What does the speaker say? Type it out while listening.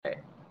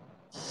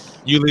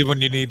You leave when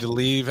you need to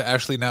leave.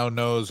 Ashley now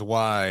knows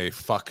why.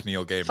 Fuck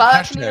Neil Gaiman.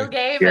 Fuck Neil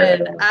Gaiman. Yeah,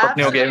 fuck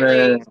Neil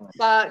Gaiman.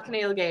 Fuck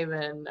Neil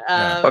Gaiman.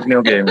 Fuck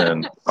Neil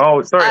Gaiman.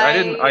 Oh,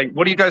 sorry,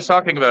 what are you guys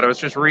talking about? I was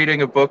just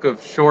reading a book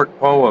of short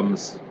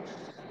poems.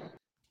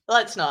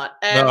 Let's not.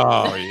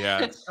 Oh yeah,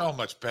 it's so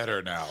much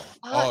better now.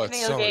 Fuck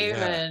Neil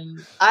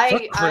Gaiman.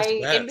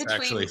 Yeah.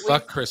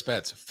 Fuck Chris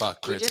Betts.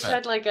 Fuck Chris Betts. We just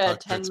had like a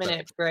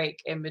 10-minute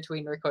break in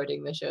between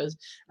recording the shows.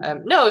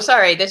 No,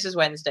 sorry, this is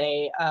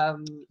Wednesday.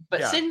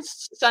 But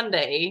since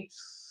Sunday,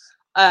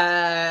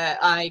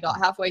 I got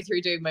halfway through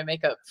doing my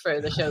makeup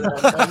for the show that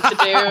I'm going to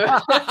do.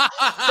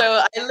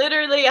 So I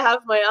literally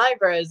have my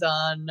eyebrows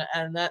on,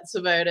 and that's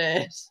about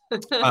it.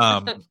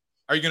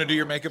 Are you going to do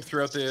your makeup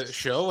throughout the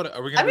show?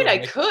 Are we I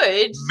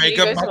could.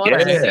 Makeup?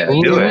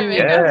 Do it.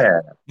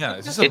 Yeah.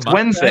 It's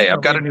Wednesday.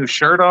 I've got a new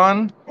shirt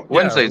on.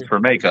 Wednesday's for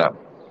makeup.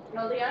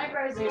 Well, the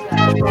eyebrows are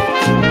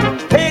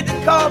done. Paid the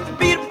cost to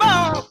beat a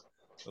bomb.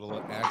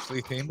 Little Ashley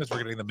theme as we're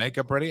getting the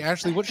makeup ready.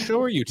 Ashley, what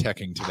show are you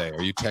teching today?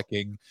 Are you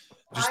teching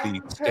just the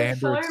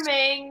standard? I'm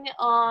performing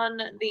on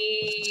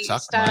the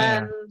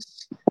stand.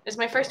 It's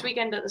my first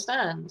weekend at the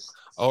stands.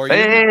 Oh,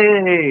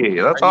 hey,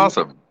 that's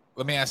awesome.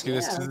 Let me ask you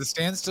this. Does the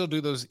stand still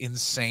do those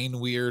insane,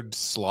 weird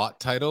slot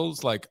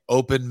titles like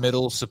open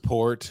middle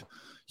support?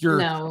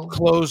 Your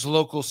closed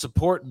local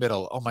support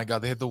middle. Oh my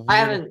God, they had the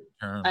weird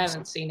terms. I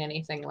haven't seen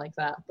anything like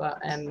that, but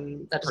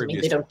that doesn't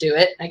mean they don't do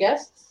it, I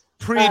guess.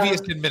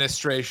 Previous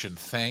administration,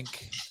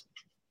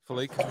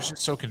 thankfully, because it was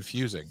just so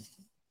confusing.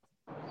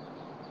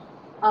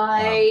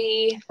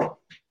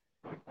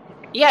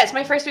 It's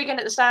my first weekend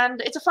at the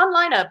stand. It's a fun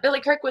lineup.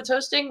 Billy Kirkwood's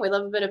hosting. We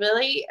love a bit of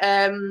Billy.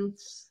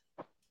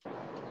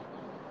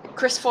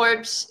 Chris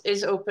Forbes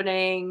is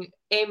opening,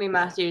 Amy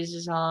Matthews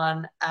is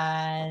on,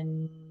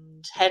 and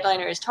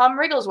headliner is Tom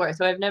Wrigglesworth,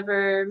 who I've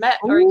never met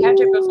or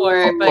encountered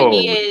before, but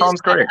he is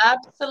an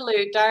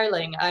absolute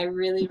darling. I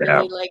really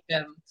like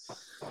him.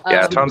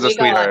 Tom's a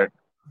sweetheart.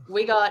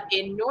 We got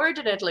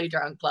inordinately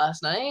drunk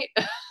last night.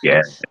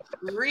 Yeah.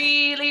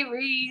 Really,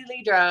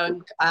 really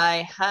drunk.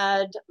 I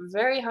had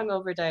very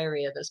hungover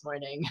diarrhea this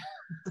morning.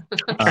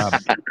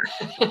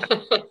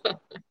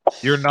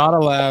 You're not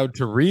allowed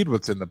to read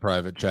what's in the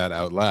private chat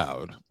out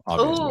loud,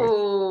 obviously.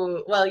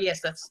 Oh, well,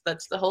 yes,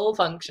 that's the whole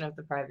function of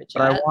the private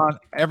chat. But I want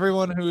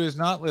everyone who is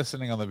not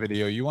listening on the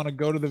video, you want to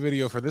go to the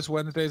video for this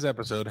Wednesday's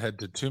episode, head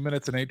to 2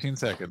 minutes and 18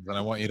 seconds, and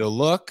I want you to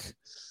look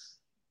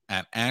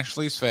at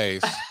Ashley's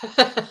face.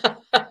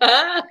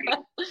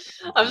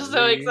 I'm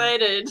so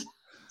excited.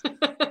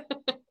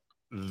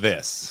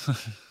 This.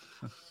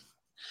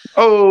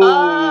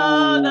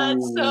 Oh,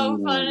 that's so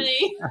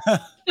funny.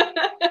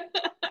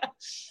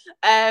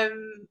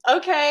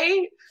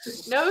 Okay,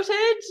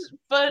 noted,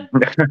 but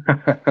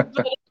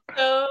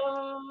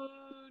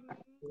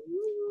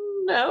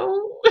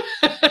no.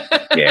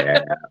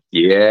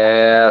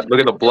 Yeah. Look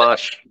at the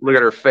blush. Look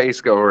at her face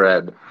go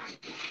red.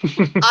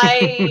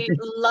 I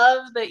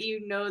love that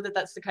you know that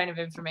that's the kind of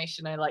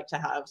information I like to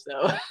have.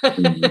 So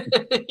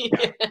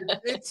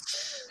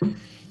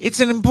it's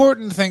an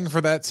important thing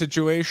for that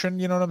situation.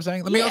 You know what I'm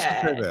saying? Let me also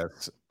say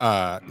this.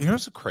 You know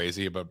what's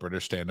crazy about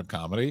British stand-up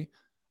comedy?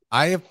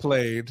 I have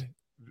played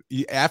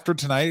after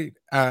tonight.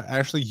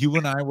 Actually, you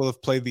and I will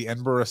have played the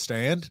Edinburgh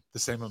Stand the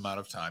same amount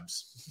of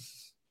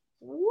times.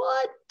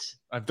 What?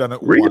 I've done it.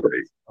 Really?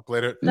 Once. I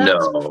played it.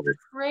 No.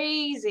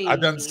 Crazy.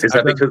 Is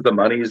that because the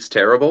money's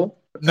terrible?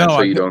 No,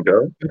 so you don't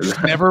go. They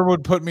just never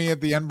would put me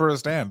at the Edinburgh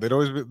Stand. They'd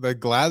always be like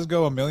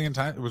Glasgow a million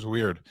times. It was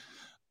weird.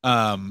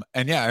 And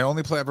yeah, I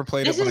only ever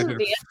played this it when I isn't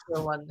did the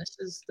Edinburgh one. This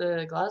is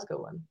the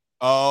Glasgow one.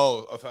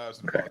 Oh,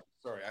 1,000. Okay.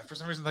 Sorry, for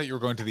some reason I thought you were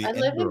going to the. I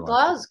live in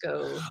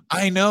Glasgow.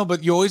 I know,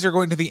 but you always are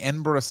going to the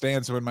Edinburgh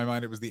Stand. So in my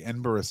mind, it was the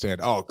Edinburgh Stand.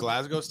 Oh,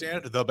 Glasgow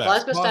Stand, the best.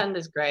 Glasgow Stand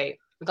is great.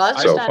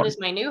 Glasgow Stand is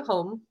my new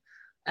home,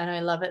 and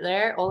I love it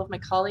there. All of my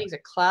colleagues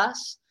are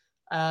class.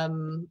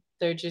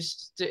 They're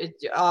just,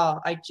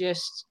 I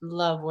just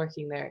love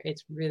working there.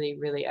 It's really,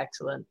 really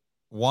excellent.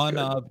 One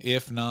of,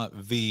 if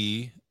not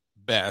the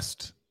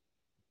best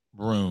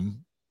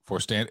room for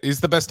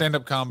is the best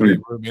stand-up comedy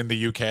room in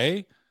the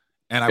UK.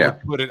 And I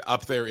would put it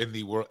up there in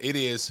the world. It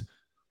is,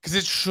 because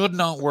it should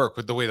not work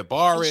with the way the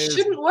bar is. It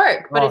shouldn't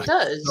work, but it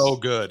does. So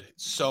good.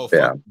 So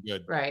fucking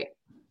good. Right.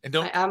 And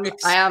don't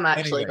I am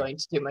actually going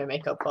to do my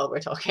makeup while we're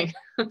talking.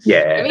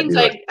 Yeah.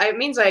 it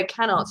means I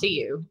cannot see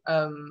you.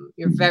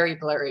 You're very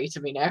blurry to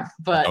me now.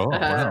 But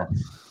wow.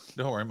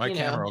 Don't worry, my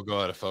camera will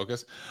go out of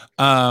focus.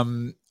 Let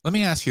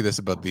me ask you this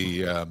about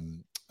the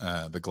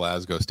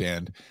Glasgow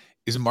Stand.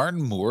 Is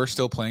Martin Moore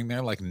still playing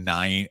there like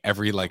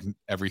every 6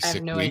 weeks? I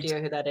have no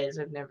idea who that is.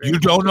 I've never. You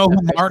don't know who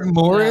Martin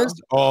Moore is?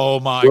 Oh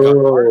my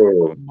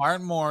God.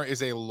 Martin Moore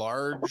is a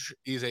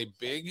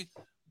big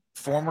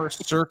former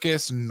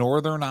circus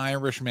Northern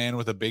Irish man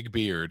with a big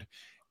beard.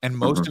 And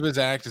most of his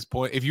act is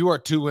if you are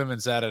two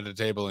women sat at a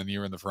table and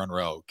you're in the front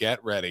row,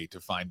 get ready to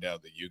find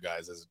out that you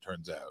guys, as it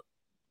turns out,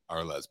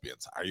 are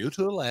lesbians. Are you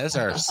two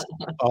lesers?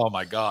 Oh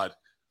my God.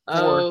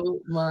 Oh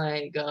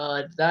my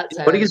God. That's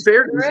but he's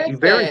very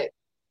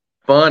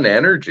fun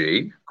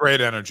energy.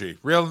 Great energy.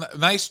 Real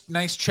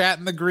nice chat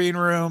in the green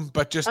room,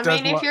 but just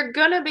I mean, if you're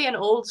gonna be an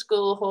old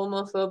school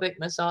homophobic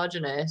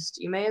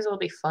misogynist, you may as well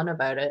be fun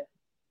about it.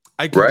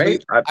 I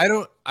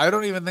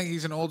don't even think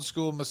he's an old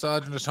school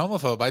misogynist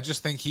homophobe. I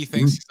just think he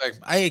thinks he's like,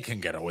 I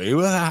can get away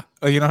with that.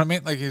 You know what I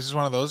mean? Like he's just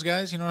one of those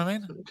guys. You know what I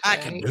mean?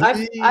 Okay.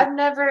 I've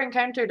never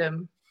encountered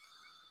him.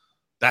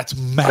 That's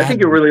mad. I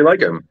think you really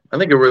like him.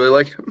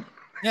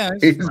 Yeah,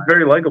 he's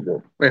very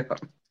likable. Yeah.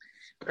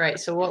 Right.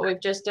 So what we've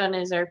just done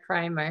is our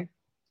primer.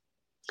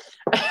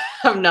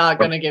 I'm not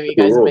gonna give you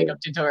guys a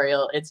makeup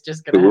tutorial. It's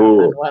just gonna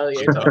happen while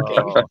you're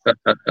talking.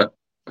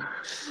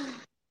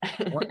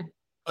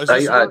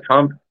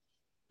 Tom.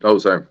 Oh,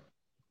 sorry.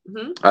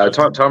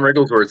 Mm-hmm. Tom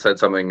Wrigglesworth said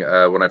something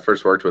when I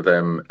first worked with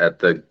him at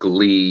the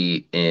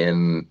Glee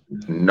in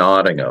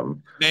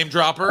Nottingham. Name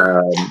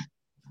dropper.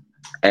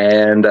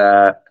 And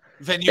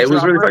it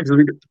was really fun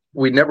because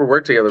we'd never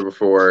worked together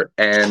before,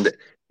 and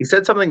he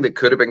said something that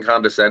could have been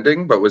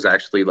condescending, but was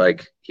actually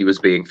like he was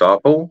being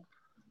thoughtful.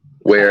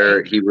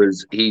 Where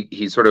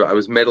he sort of, I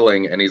was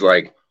middling, and he's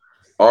like,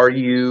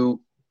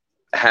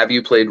 have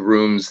you played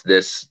rooms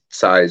this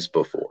size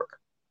before?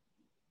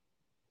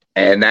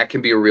 And that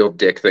can be a real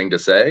dick thing to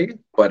say,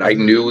 but I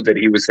knew that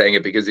he was saying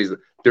it because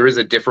there is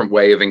a different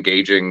way of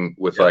engaging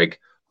with like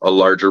a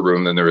larger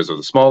room than there is with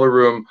a smaller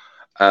room.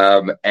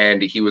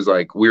 And he was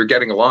like, we were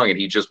getting along, and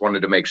he just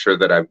wanted to make sure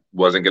that I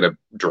wasn't going to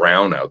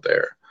drown out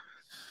there.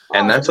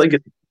 And that's like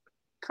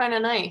kind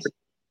of nice.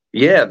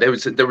 Yeah, I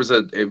was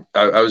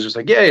just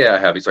like, yeah, I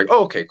have. He's like,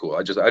 oh, okay, cool.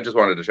 I just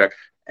wanted to check.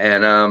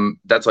 And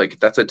that's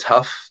a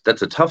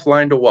tough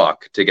line to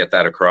walk to get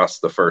that across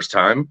the first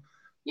time.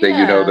 Yeah. That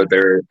you know that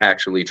they're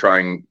actually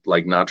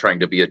not trying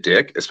to be a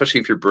dick,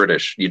 especially if you're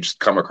British. You just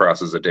come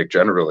across as a dick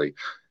generally.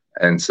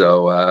 And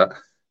so I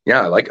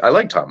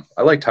like Tom.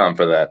 I like Tom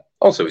for that.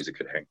 Also, he's a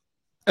good hang.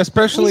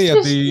 Especially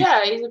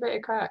he's a bit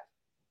of crack.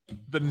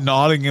 The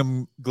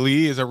Nottingham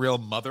Glee is a real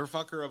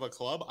motherfucker of a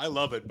club. I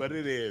love it, but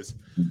it is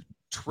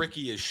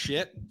tricky as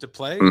shit to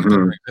play.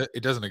 Mm-hmm.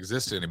 It doesn't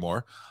exist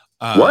anymore.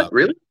 What?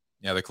 Really?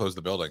 Yeah, they closed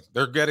the building.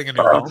 They're getting a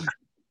new home,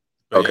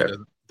 but it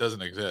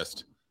doesn't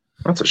exist.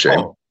 That's a shame.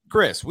 Oh,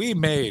 Chris,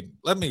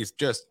 let me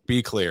just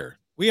be clear.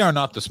 We are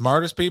not the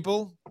smartest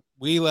people.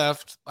 We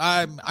left.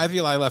 I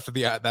feel I left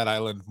that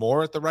island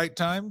more at the right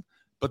time,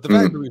 but the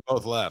fact that we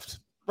both left,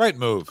 right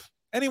move.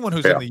 Anyone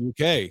who's in the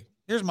UK,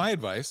 here's my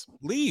advice: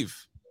 leave.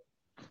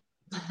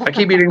 I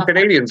keep meeting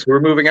Canadians who are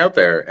moving out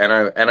there, and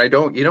I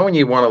don't. You know when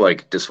you want to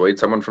like dissuade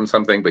someone from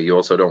something, but you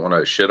also don't want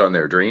to shit on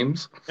their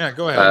dreams. Yeah,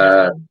 go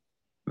ahead.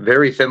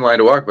 Very thin line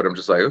to walk, but I'm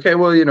just like, okay,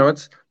 well, you know,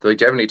 it's like,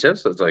 do you have any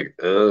tips? It's like,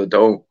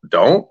 don't.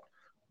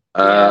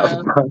 But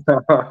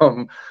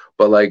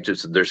like,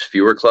 just there's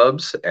fewer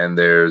clubs and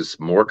there's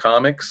more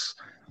comics,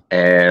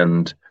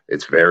 and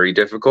it's very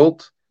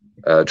difficult.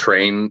 A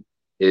train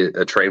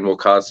will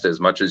cost as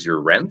much as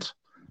your rent.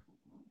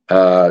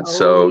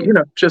 So you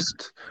know,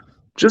 just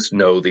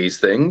know these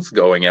things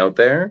going out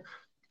there.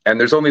 And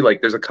there's only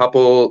there's a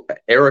couple.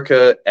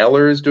 Erica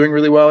Eller is doing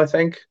really well, I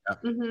think.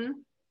 Mm-hmm.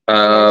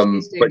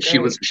 But she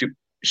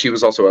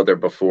was also out there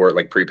before,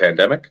 like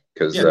pre-pandemic,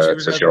 because she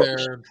was out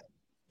there.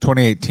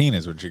 2018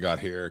 is when she got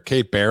here.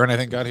 Kate Barron, I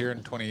think, got here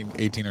in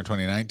 2018 or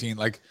 2019.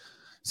 Like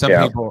some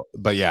people,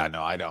 but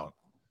no, I don't.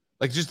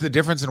 Like just the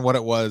difference in what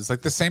it was.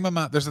 Like the same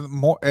amount. There's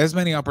as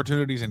many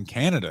opportunities in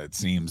Canada, it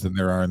seems, than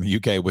there are in the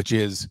UK, which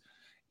is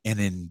an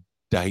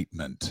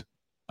indictment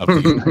of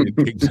the United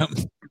Kingdom.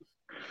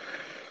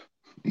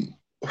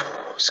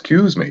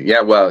 Excuse me.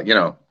 Yeah, well, you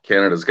know,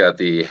 Canada's got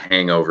the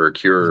Hangover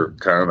Cure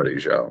comedy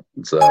show,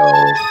 so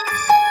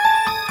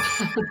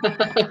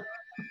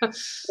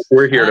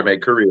we're here to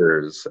make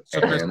careers.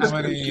 So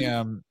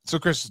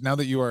Chris, now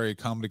that you are a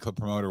comedy club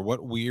promoter,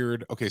 what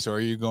weird? Okay, so are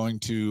you going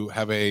to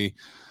have a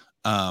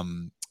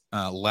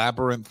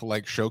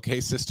labyrinth-like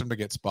showcase system to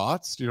get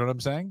spots? Do you know what I'm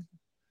saying?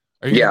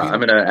 I'm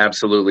going to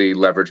absolutely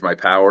leverage my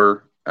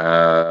power.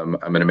 I'm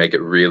going to make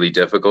it really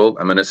difficult.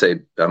 I'm going to say,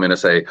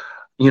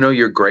 you know,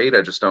 you're great.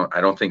 I don't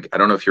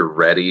know if you're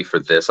ready for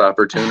this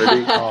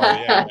opportunity.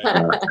 I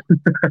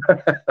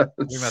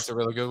think that's a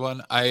really good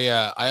one. I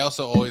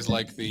also always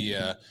like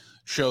the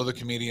show the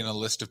comedian a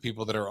list of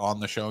people that are on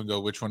the show and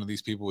go, which one of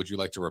these people would you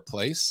like to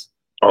replace?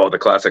 Oh, the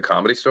classic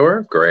Comedy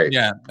Store. Great.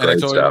 Yeah. Great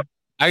stuff.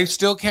 I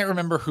still can't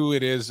remember who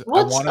it is.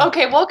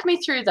 Okay, walk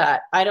me through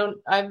that.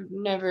 I've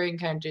never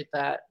encountered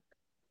that.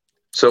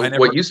 So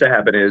what used to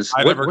happen is,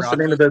 what's the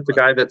name of the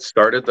guy that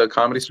started the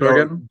Comedy Store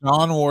again?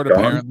 Don Ward,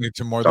 apparently,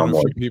 to more than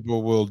a few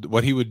people,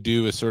 what he would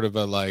do is sort of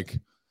a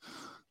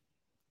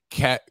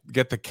get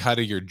the cut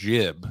of your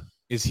jib,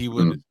 is he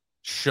would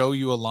show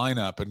you a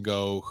lineup and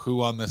go,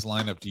 who on this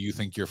lineup do you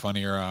think you're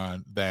funnier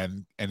on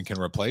than and can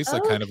replace?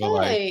 Like kind of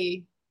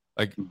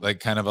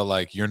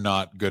a you're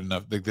not good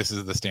enough. Like this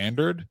is the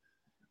standard.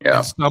 Yeah.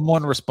 And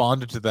someone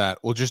responded to that.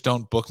 Well, just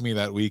don't book me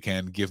that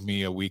weekend. Give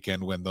me a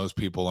weekend when those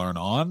people aren't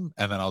on,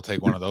 and then I'll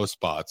take one of those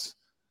spots.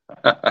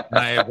 And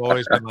I have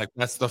always been like,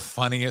 that's the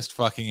funniest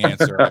fucking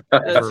answer.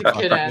 That's a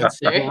good answer. That's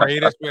the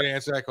greatest way to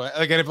answer that question.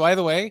 Like, and by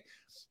the way,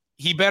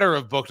 he better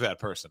have booked that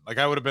person. Like,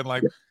 I would have been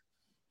like,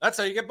 That's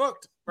how you get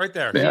booked, right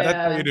there. Yeah. That's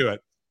how you do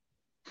it.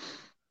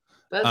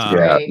 That's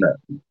great. No.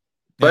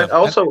 But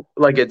also,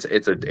 like, it's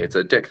a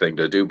dick thing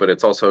to do, but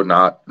it's also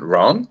not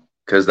wrong,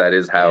 because that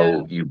is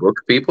how you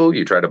book people.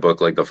 You try to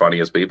book like the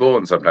funniest people,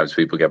 and sometimes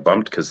people get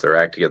bumped because their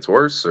act gets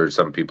worse, or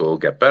some people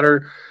get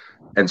better,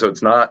 and so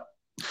it's not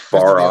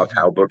far off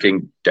how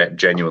booking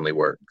genuinely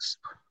works.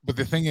 But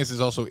the thing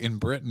is also in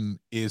Britain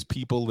is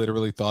people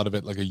literally thought of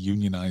it like a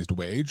unionized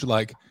wage.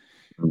 Like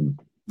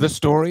the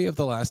story of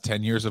the last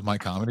 10 years of my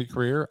comedy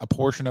career, a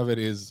portion of it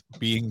is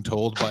being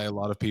told by a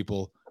lot of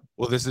people,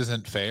 well, this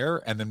isn't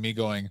fair. And then me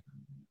going,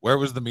 where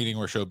was the meeting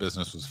where show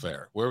business was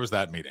fair? Where was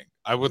that meeting?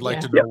 I would like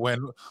to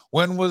know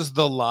when was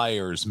the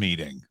liars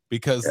meeting?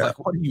 Because like,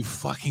 what are you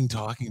fucking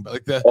talking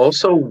about? Like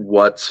also,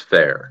 what's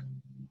fair?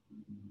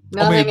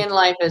 Nothing in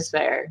life is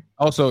fair.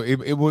 Also,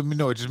 it would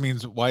it just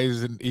means why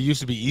isn't it used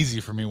to be easy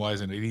for me? Why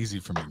isn't it easy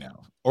for me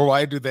now? Or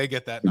why do they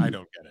get that and I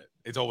don't get it?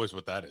 It's always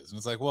what that is, and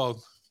it's like,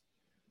 well,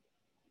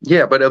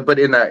 yeah, but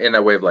in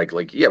that way of like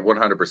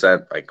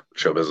 100%, like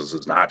show business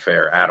is not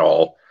fair at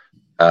all.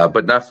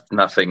 But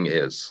nothing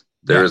is.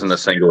 There isn't a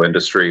single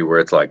industry where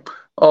it's like,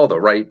 oh, the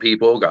right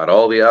people got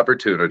all the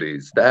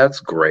opportunities. That's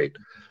great.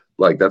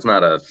 Like, that's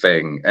not a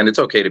thing. And it's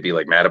okay to be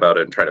like mad about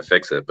it and try to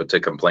fix it, but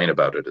to complain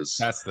about it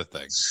that's the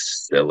thing.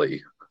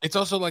 Silly. It's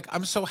also like,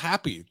 I'm so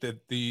happy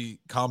that the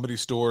Comedy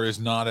Store is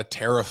not a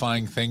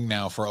terrifying thing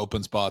now for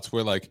open spots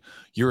where like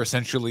you're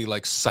essentially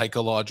like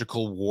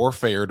psychological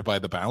warfared by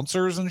the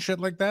bouncers and shit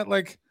like that.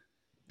 Like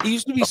it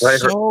used to be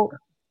so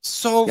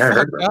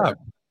fucked up.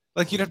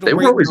 Like you'd have to They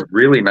were always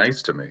really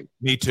nice to me.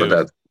 Me too.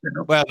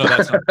 Well, no,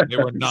 that's not. They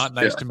were not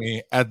nice to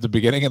me at the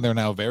beginning, and they're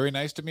now very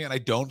nice to me. And I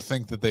don't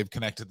think that they've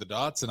connected the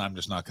dots, and I'm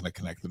just not going to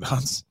connect the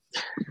dots.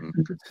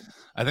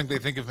 I think they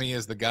think of me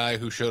as the guy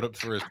who showed up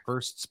for his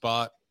first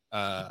spot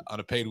on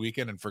a paid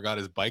weekend and forgot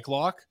his bike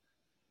lock,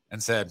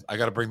 and said, "I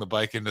got to bring the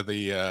bike into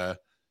the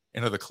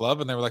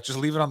club." And they were like, "Just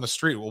leave it on the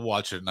street. We'll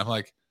watch it." And I'm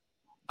like,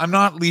 "I'm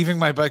not leaving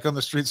my bike on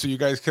the street so you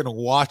guys can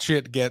watch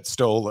it get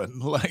stolen."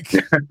 Like,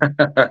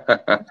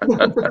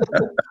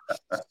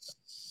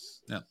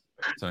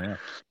 So no.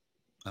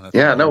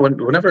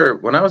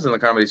 When I was in the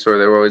Comedy Store,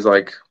 they were always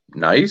like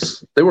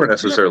nice. They weren't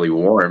necessarily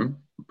warm,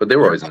 but they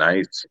were always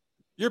nice.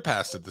 You're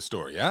passed at the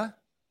store, yeah?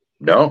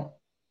 No.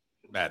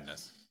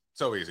 Madness.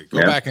 So easy.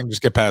 Go back and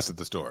just get passed at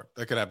the store.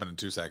 That could happen in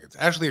 2 seconds.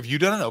 Ashley, have you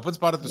done an open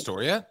spot at the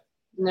store yet?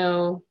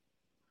 No.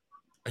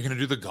 Are you gonna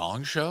do the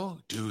Gong Show?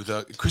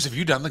 Chris? Have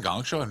you done the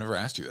Gong Show? I've never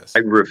asked you this. I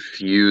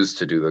refuse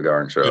to do the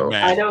Gong Show.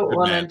 I don't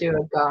want to do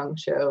a Gong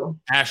Show.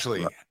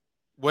 Ashley,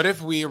 what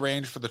if we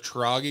arrange for the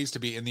Troggies to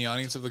be in the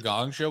audience of the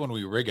Gong Show and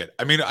we rig it?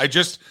 I mean,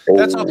 that's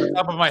off the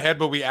top of my head,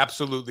 but we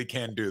absolutely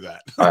can do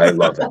that. I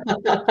love it.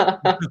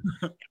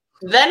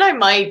 Then I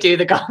might do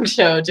the Gong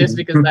Show just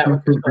because that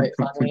would be quite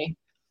funny.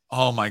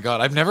 Oh my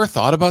God. I've never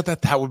thought about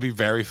that. That would be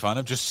very fun.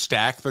 Of just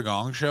stack the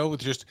Gong Show with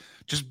just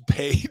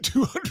pay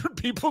 200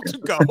 people to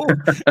go.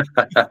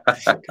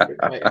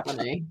 Quite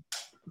funny.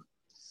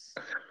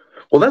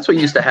 Well, that's what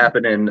used to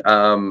happen in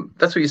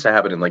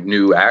like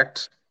new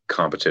act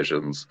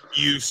competitions.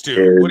 Used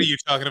to. What are you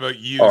talking about?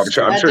 I'm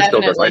sure it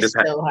still does.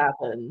 Still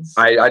happens.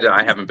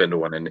 I haven't been to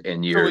one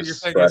in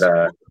years.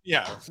 But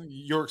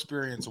your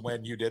experience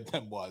when you did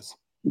them was.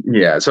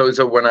 Yeah.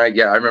 So when I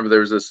remember there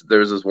was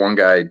this one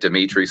guy,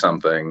 Dimitri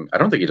something. I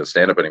don't think he does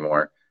stand up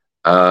anymore.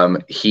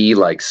 He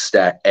like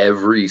stacked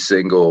every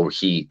single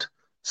heat,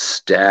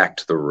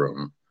 stacked the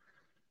room.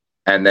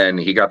 And then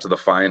he got to the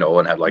final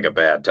and had like a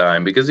bad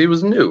time because he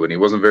was new and he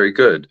wasn't very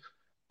good.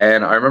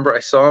 And I remember I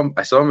saw him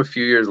a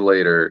few years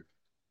later,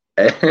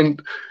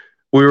 and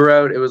we were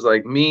out. It was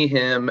like me,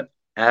 him,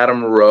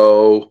 Adam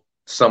Rowe,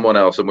 someone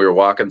else, and we were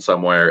walking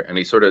somewhere. And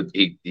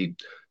he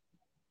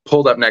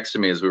pulled up next to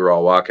me as we were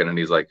all walking, and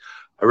he's like,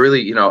 "I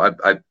really,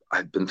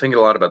 I've been thinking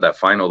a lot about that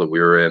final that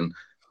we were in.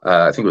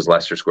 I think it was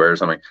Leicester Square or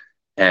something."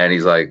 And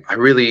he's like,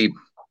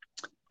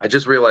 I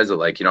just realized that,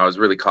 like, I was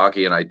really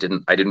cocky and I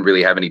didn't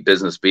really have any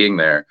business being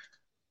there.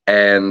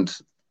 And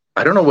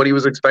I don't know what he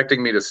was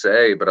expecting me to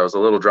say, but I was a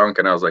little drunk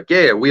and I was like,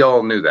 yeah, we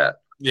all knew that.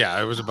 Yeah,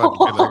 I was about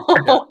to be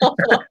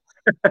like,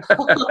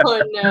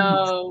 Oh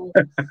no.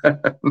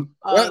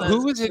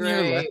 Who was in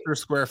your Leicester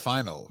Square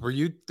final? Were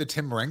you the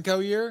Tim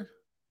Renko year?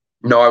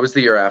 No, I was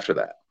the year after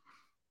that.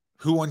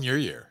 Who won your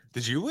year?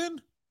 Did you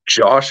win?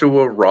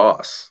 Joshua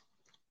Ross.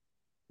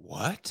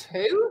 What?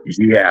 Who?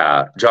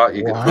 Yeah.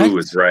 Who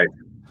was right.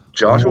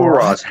 Joshua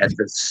Ross had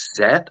the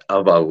set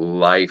of a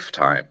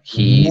lifetime.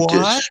 He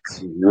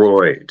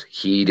destroyed.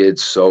 He did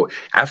so.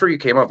 After he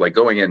came off, like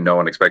going in, no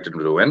one expected him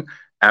to win.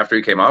 After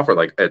he came off, we're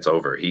like, it's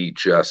over. He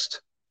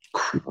just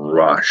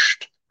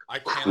crushed. I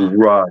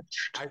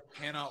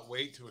cannot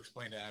wait to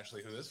explain to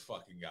Ashley who this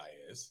fucking guy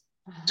is.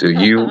 So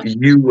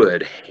you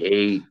would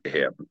hate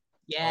him.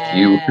 Yeah.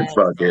 You would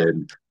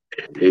fucking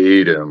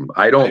hate him.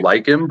 I don't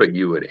like him, but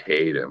you would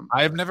hate him.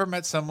 I've never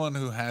met someone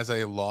who has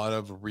a lot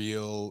of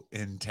real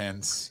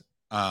intense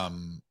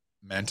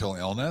mental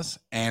illness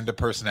and a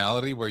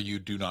personality where you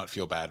do not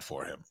feel bad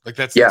for him. Like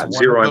that's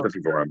zero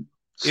empathy for him.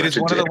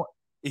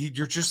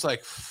 you're just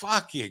like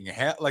fucking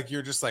hell. Like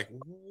you're just like,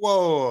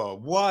 whoa,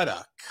 what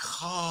a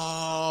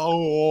cow.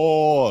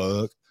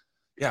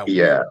 Yeah.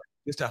 Yeah.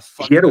 Just a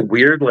he had a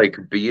weird like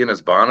bee in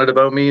his bonnet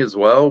about me as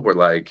well, where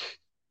like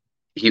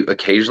he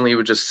occasionally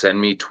would just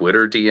send me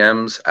Twitter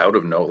DMs out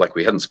of no, like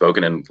we hadn't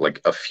spoken in like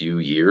a few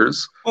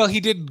years. Well, he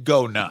did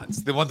go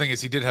nuts. The one thing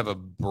is he did have a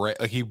break.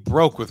 Like he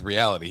broke with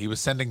reality. He was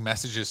sending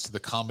messages to the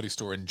Comedy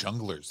Store and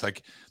Junglers.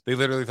 Like they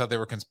literally thought they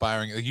were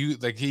conspiring.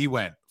 Like he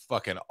went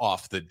fucking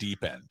off the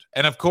deep end.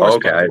 And of course,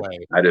 okay,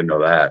 I didn't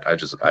know that. I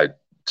just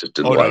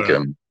didn't like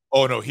him.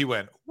 Oh no, he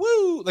went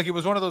woo! Like it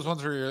was one of those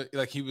ones where you're,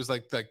 like he was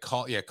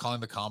calling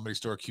the Comedy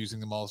Store,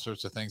 accusing them all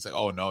sorts of things. Like,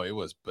 oh no, it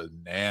was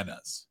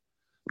bananas.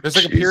 There's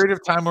like a period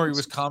of time where he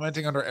was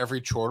commenting under every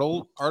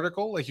chortle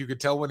article. Like you could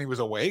tell when he was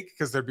awake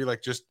because there'd be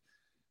like just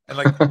and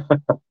like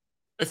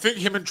I think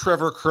him and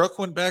Trevor Crook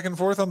went back and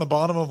forth on the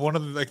bottom of one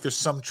of the, like there's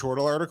some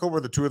chortle article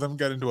where the two of them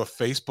got into a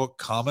Facebook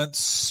comment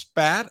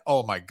spat.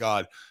 Oh my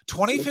god.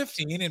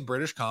 2015 in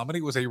British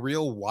comedy was a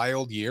real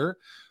wild year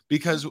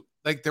because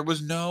like there were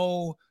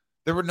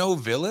no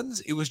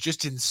villains. It was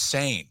just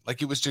insane.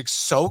 Like it was just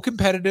so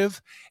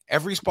competitive.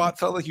 Every spot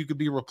felt like you could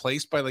be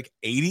replaced by like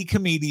 80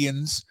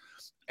 comedians.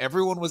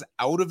 Everyone was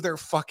out of their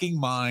fucking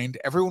mind.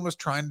 Everyone was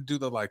trying to do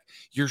the like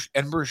your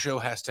Edinburgh show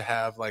has to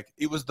have like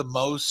it was the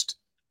most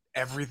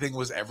everything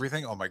was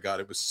everything. Oh my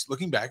god, it was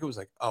looking back, it was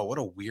like, oh, what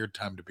a weird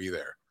time to be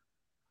there.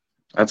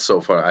 That's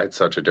so fun. I had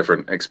such a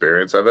different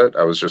experience of it.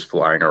 I was just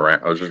flying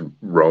around. I was just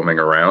roaming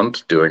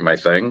around doing my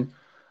thing.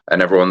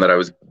 And everyone that I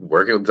was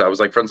working with, I was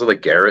like friends with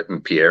like Garrett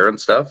and Pierre and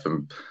stuff.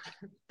 And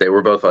they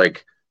were both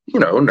like, you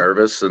know,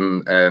 nervous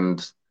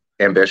and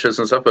ambitious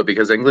and stuff. But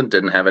because England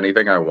didn't have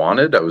anything I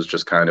wanted, I was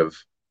just kind of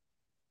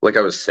like,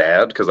 I was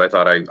sad because I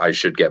thought I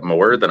should get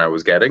more than I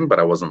was getting. But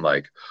I wasn't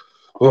like,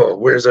 oh,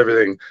 where's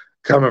everything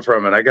coming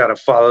from? And I got to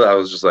follow. I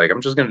was just like,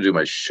 I'm just going to do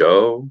my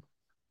show.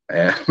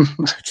 And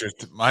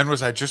mine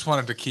was, I just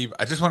wanted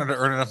to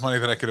earn enough money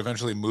that I could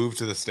eventually move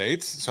to the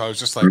States. So I was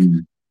just like,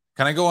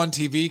 can I go on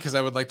TV? Because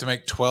I would like to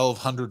make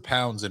 1,200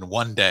 pounds in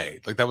one day.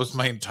 Like that was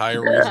my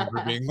entire reason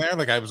for being there.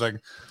 Like I was like,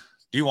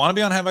 do you want to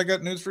be on Have I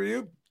Got News for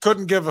You?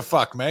 Couldn't give a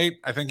fuck, mate.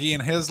 I think Ian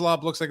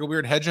Hislop looks like a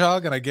weird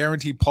hedgehog, and I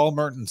guarantee Paul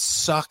Merton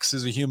sucks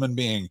as a human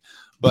being.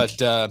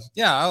 But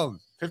yeah,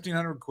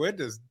 1,500 quid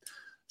to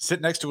sit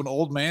next to an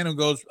old man who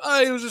goes,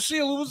 "Oh, it was a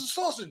seal, it was a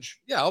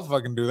sausage." Yeah, I'll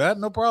fucking do that,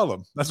 no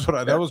problem. That's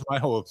what that was my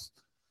whole.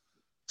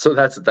 So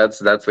that's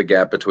the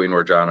gap between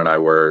where John and I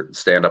were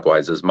stand-up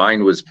wise. Is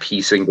mine was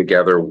piecing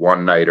together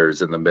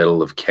one-nighters in the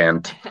middle of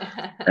Kent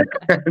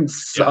and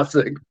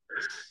Sussex,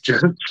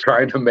 just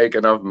trying to make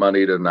enough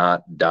money to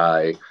not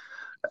die.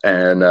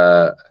 And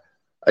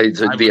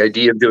the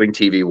idea of doing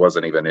TV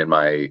wasn't even in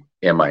my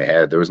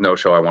head. There was no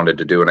show I wanted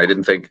to do, and I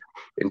didn't think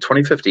in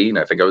 2015.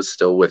 I think I was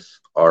still with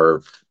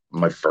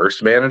my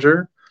first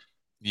manager.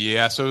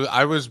 Yeah, so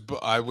I was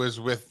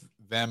with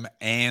them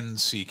and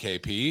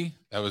CKP.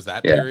 That was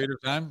that period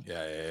of time.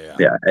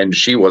 Yeah. And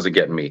she wasn't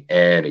getting me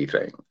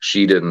anything.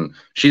 She's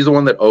the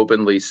one that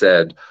openly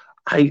said,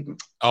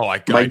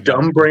 my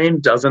dumb brain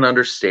doesn't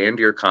understand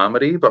your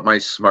comedy, but my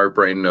smart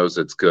brain knows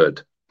it's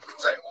good.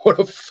 What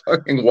a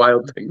fucking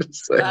wild thing to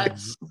say.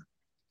 That's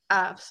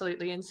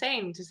absolutely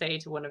insane to say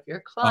to one of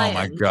your clients.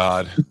 Oh my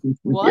god.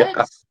 What?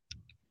 Yeah.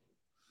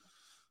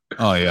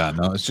 Oh yeah,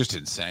 no, it's just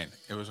insane.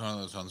 It was one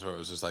of those ones where it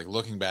was just like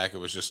looking back, it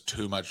was just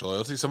too much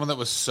loyalty. Someone that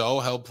was so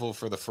helpful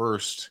for the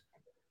first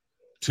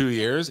 2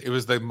 years, it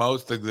was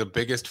the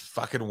biggest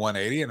fucking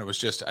 180, and it was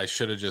just I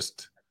should have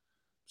just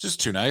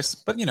too nice.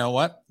 But you know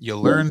what? You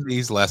learn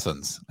these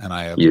lessons, and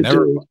I have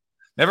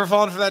never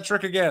fallen for that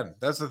trick again.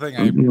 That's the thing.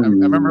 I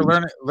remember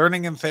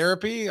learning in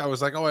therapy. I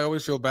was like, oh, I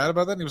always feel bad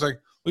about that. And he was like,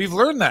 well, you've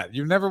learned that.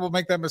 You never will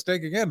make that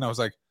mistake again. And I was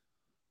like,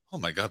 oh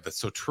my god, that's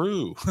so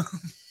true.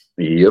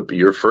 Yep,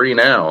 you're free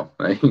now.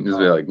 I just be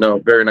like, no,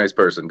 very nice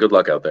person. Good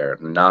luck out there.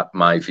 Not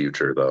my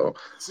future, though.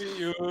 See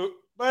you.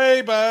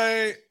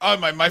 Bye. Oh,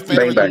 my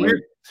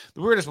favorite.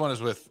 The weirdest one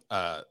is with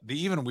the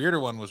even weirder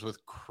one was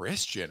with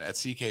Christian at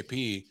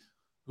CKP,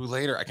 who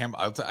later I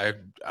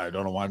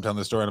don't know why I'm telling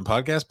this story on a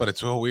podcast, but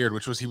it's so weird.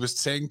 Which was he was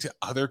saying to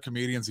other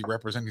comedians he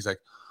represented, he's like,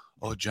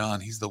 "Oh,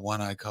 John, he's the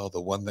one I call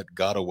the one that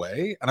got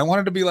away," and I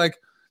wanted to be like,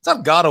 "It's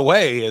not got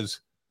away, is."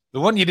 The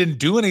one you didn't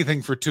do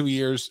anything for 2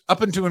 years,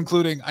 up into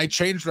including I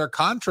changed our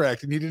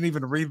contract and you didn't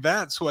even read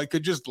that, so I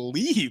could just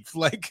leave.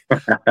 Like,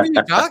 what are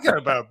you talking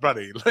about,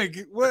 buddy? Like,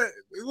 what?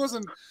 It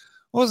wasn't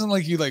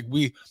like you like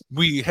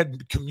we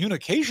had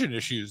communication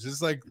issues.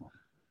 It's like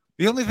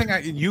the only thing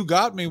you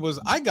got me was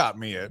I got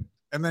me it,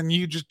 and then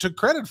you just took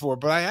credit for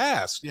it. But I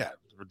asked. Yeah,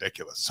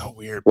 ridiculous, so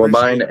weird. Well,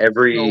 mine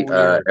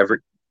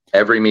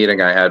every meeting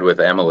I had with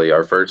Emily,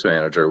 our first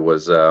manager,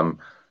 was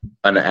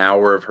an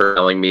hour of her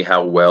telling me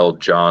how well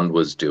John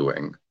was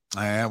doing.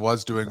 I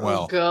was doing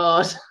well. Oh,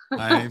 God.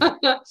 And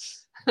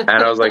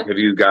I was like, have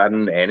you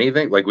gotten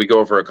anything? Like, we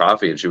go for a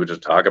coffee and she would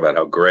just talk about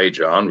how great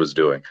John was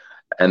doing.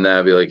 And then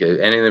I'd be like,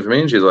 anything for me?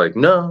 And she's like,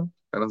 no.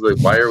 And I was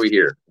like, why are we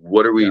here?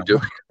 What are we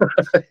doing?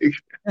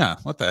 Yeah,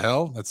 what the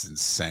hell? That's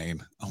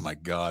insane. Oh, my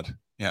God.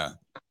 Yeah.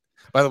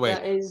 By the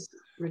way,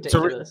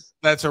 Ridiculous.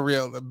 That's a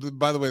real.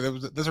 By the way,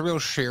 there's a real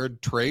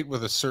shared trait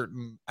with a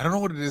certain. I don't know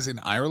what it is in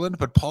Ireland,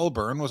 but Paul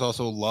Byrne was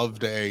also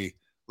loved a.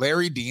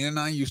 Larry Dean and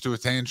I used to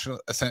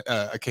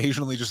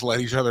occasionally just let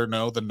each other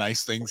know the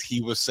nice things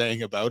he was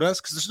saying about us,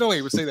 because there's no way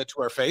he would say that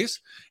to our face,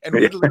 and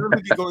we'd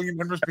literally be going in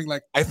and being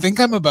like, "I think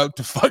I'm about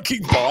to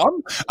fucking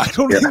bomb. I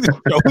don't think the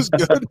show is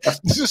good.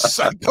 This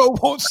psycho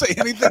won't say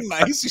anything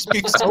nice. He's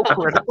being so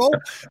critical."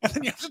 And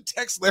then you have to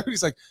text Larry.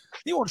 He's like,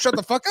 "He won't shut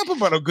the fuck up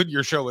about how good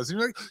your show is." And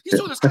you're like, "He's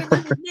doing the same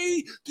thing with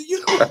me. Do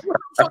you know what the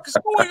fuck is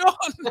going on?"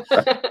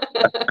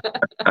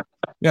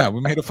 Yeah,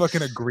 we made a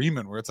fucking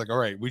agreement where it's like, all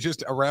right, we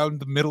just around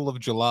the middle of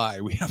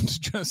July, we have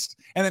to just,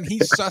 and then he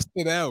sussed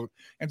it out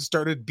and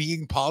started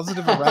being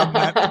positive around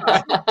that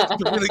time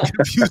to really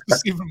confuse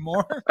us even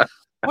more.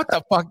 What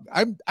the fuck?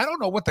 I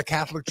don't know what the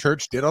Catholic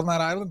Church did on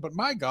that island, but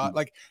my God,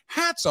 like,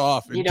 hats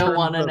off. You don't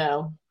want to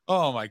know.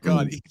 Oh my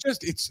God.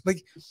 It's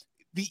like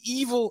the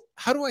evil.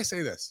 How do I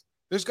say this?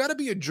 There's got to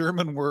be a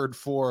German word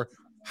for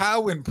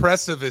how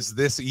impressive is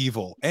this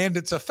evil and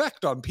its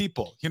effect on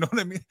people? You know what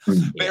I mean?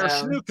 They're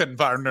schnucken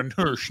warnen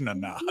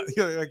Hirschnana.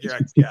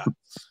 Yeah.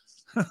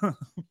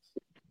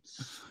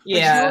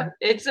 Yeah,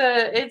 it's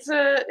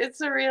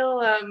a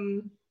real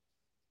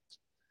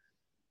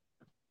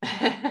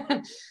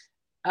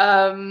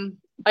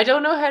I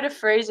don't know how to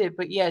phrase it,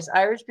 but yes,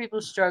 Irish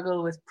people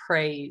struggle with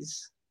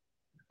praise.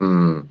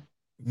 No.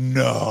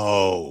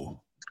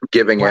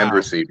 Giving and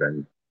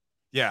receiving.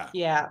 Yeah.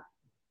 Yeah.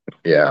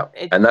 Yeah,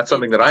 and that's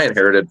something that I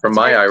inherited from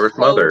my Irish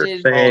mother.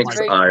 Thanks,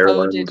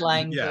 Ireland.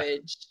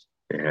 Language.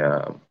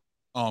 Yeah.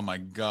 Oh my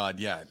God.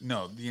 Yeah.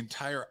 No, the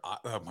entire.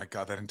 Oh my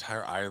God, that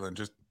entire island.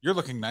 Just you're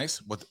looking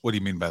nice. What do you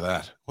mean by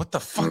that? What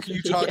the fuck are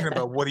you talking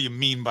about? What do you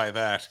mean by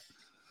that?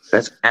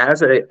 That's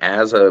as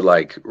a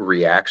like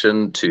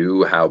reaction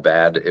to how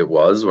bad it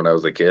was when I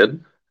was a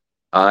kid.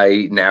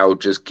 I now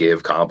just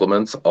give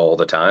compliments all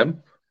the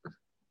time.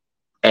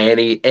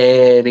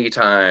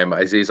 Anytime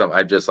I see something,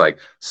 I just like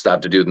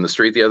stopped a dude in the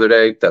street the other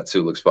day. That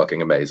suit looks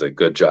fucking amazing.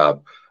 Good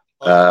job.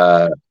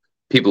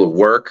 People at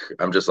work,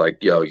 I'm just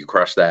like, yo, you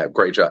crushed that.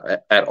 Great job.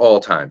 At all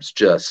times,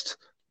 just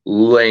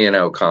laying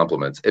out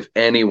compliments. If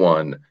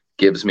anyone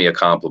gives me a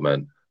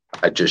compliment,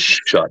 I just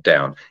shut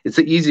down. It's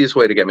the easiest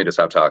way to get me to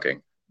stop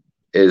talking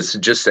is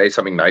just say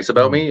something nice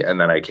about me. And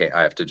then I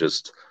have to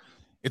just,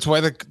 it's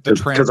why the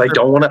because I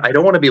don't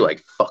want to be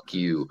like, fuck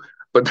you.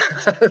 But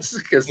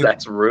that's because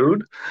that's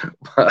rude.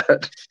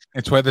 But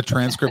it's why the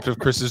transcript of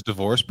Chris's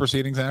divorce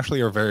proceedings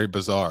actually are very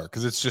bizarre,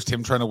 because it's just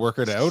him trying to work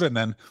it out, and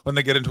then when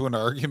they get into an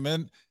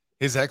argument,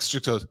 his ex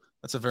just goes,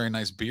 "That's a very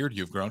nice beard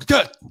you've grown."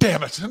 God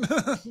damn it!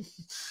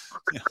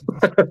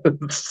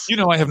 You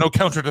know I have no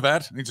counter to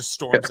that. And he just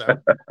storms out.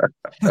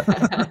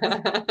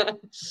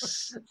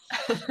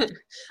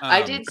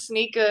 I did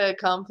sneak a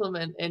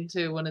compliment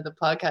into one of the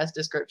podcast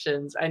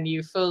descriptions, and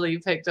you fully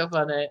picked up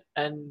on it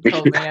and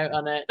called me out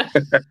on it.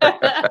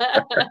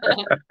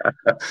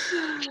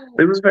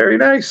 It was very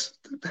nice.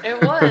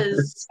 It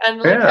was,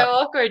 and look how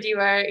awkward you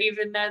are,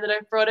 even now that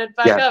I've brought it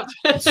back up.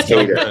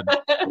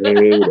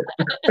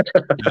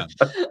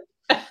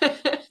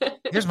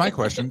 Here's my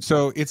question.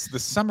 So it's the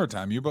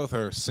summertime. You both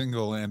are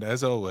single and,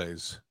 as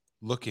always,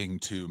 looking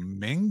to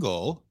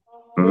mingle.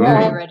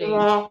 Ready.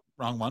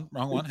 Wrong one.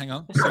 Hang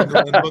on.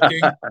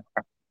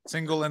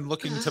 Single and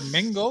looking to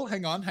mingle.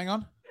 Hang on.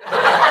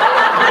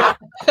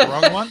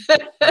 Wrong one.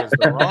 That is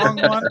the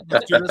wrong one.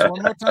 Let's do this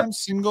one more time.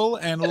 Single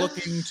and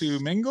looking to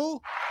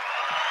mingle.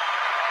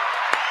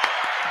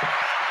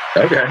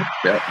 Okay.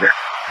 Yeah. It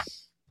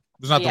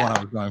was not the one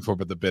I was going for,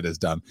 but the bit is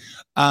done.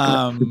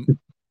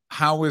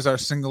 How is our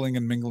singling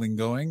and mingling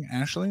going,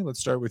 Ashley? Let's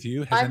start with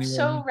you.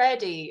 So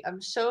ready. I'm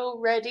so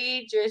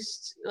ready.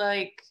 Just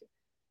like,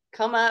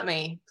 come at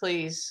me,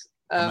 please.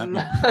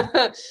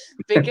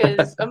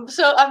 Because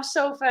I'm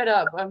so fed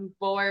up. I'm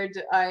bored.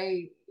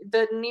 The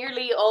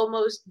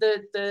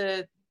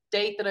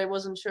date that I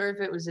wasn't sure if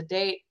it was a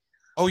date.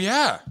 Oh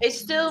yeah. It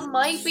still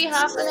might be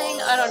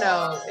happening. I don't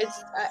know.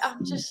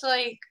 I'm just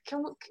like,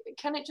 can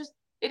it just?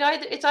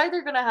 It's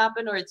either going to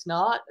happen or it's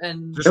not.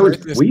 And that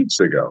was weeks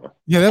ago.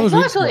 Yeah, that was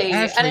exactly.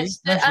 Ashley,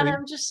 and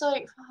I'm just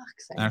like,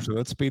 fuck. Ashley,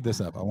 let's speed this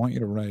up. I want you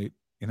to write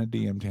in a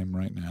DM to him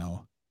right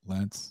now.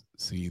 Let's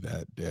see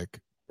that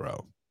dick,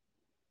 bro.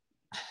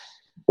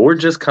 Or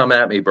just come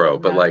at me, bro.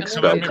 But like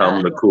spell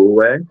come the cool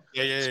way.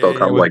 Yeah. Spell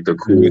come like the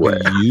cool way.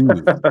 COME.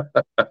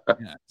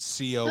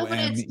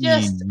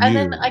 And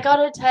then I got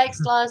a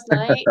text last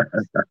night.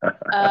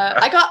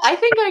 I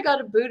think I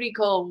got a booty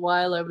call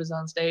while I was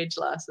on stage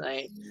last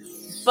night.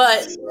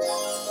 But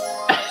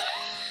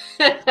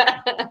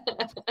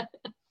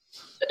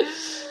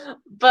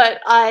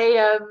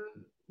I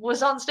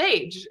was on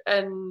stage,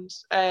 and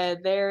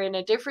they're in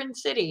a different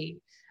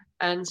city,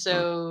 and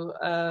so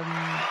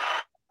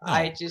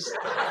I just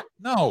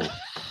no.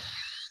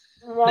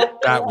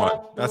 That one.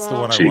 That's the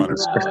one I wanted.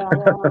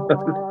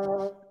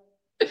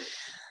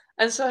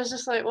 And so I was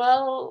just like,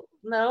 well,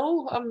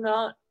 no, I'm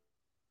not.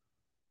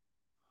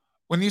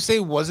 When you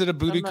say was it a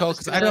booty call?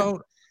 Because I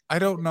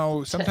don't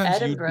know. Sometimes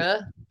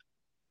Edinburgh.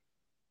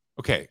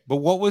 Okay, but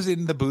what was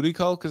in the booty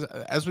call? Because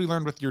as we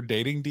learned with your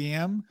dating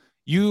DM,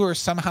 you are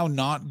somehow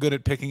not good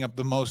at picking up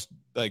the most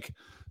like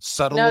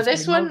subtle. No,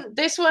 this one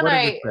was.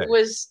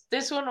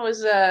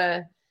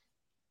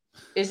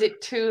 Is it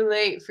too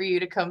late for you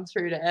to come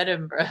through to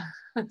Edinburgh?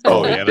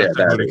 Oh yeah, that's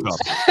a booty call.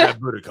 That's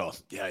booty call.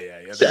 Yeah.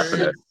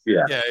 Definitely.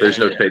 Yeah. There's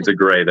no shades of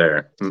gray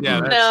there.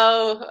 Yeah.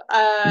 No.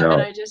 And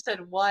I just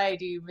said, "Why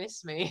do you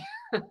miss me?"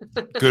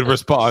 Good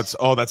response.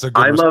 Oh, that's a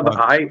good response.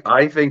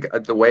 I think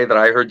the way that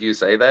I heard you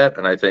say that,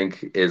 and I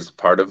think is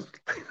part of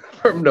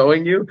from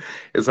knowing you,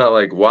 it's not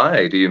like,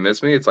 "Why do you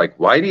miss me?" It's like,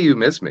 "Why do you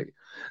miss me?"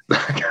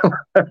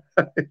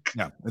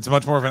 Yeah, it's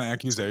much more of an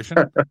accusation.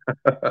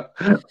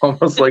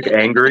 Almost like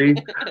angry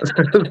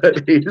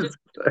that he's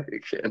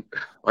like,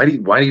 why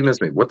do you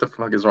miss me? What the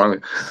fuck is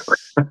wrong?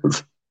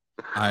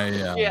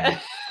 I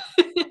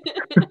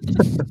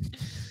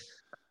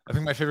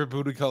think my favorite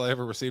booty call I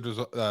ever received was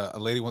a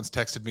lady once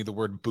texted me the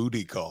word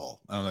booty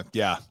call. I'm like,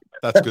 yeah,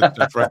 that's good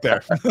stuff right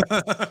there.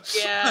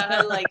 Yeah,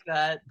 I like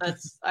that.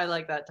 I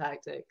like that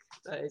tactic.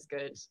 That is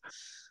good.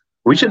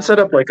 We should set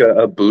up like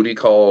a booty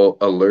call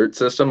alert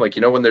system. Like,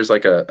 when there's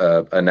like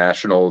a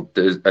natural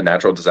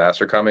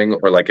disaster coming,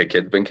 or like a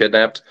kid's been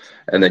kidnapped,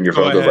 and then your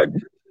phone goes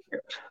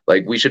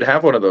like we should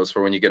have one of those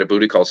for when you get a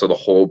booty call, so the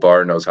whole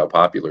bar knows how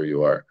popular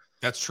you are.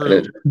 That's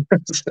true.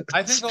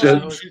 I think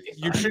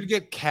you should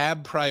get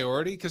cab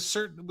priority, because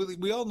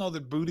we all know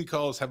that booty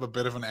calls have a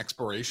bit of an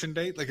expiration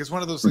date. Like, it's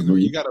one of those things where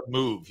you got to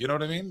move. You know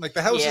what I mean? Like,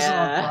 the house isn't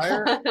on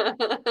fire,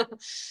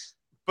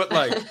 but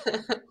like.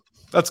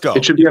 Let's go.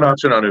 It should be an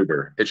option on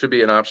Uber. It should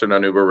be an option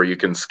on Uber where you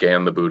can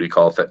scan the booty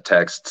call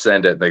text,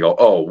 send it. And they go,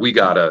 "Oh,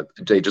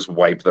 they just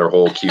wipe their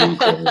whole queue."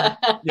 Yeah,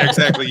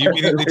 exactly. You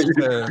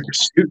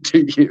shoot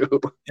to you.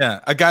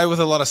 Yeah, a guy with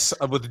a lot of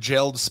with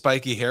gelled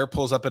spiky hair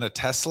pulls up in a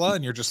Tesla,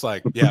 and you're just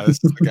like, "Yeah,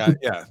 this is the guy."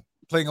 Yeah,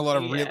 playing a lot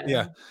of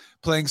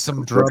playing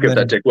some drum. Let's get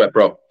that dick wet,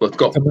 bro. Let's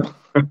go.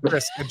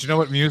 Chris, do you know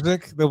what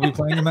music they'll be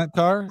playing in that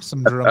car?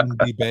 Some drum and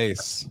D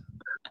bass.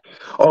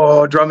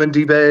 Oh, drum and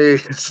D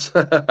bass.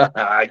 Yeah.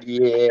 A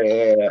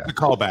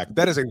callback.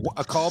 That is a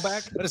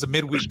callback. That is a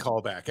midweek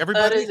callback.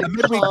 Everybody, that is a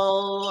midweek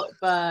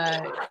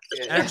callback.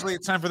 Actually,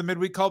 it's time for the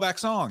midweek callback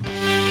song.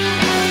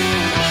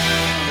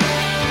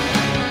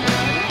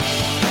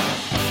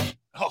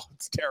 Oh,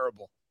 it's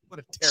terrible. What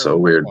a terrible. So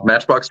weird. Song.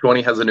 Matchbox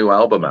 20 has a new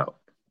album out.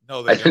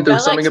 No, I think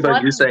there's something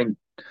about you saying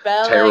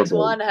Bell terrible.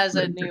 X1 has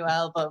a new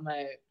album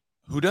out.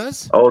 Who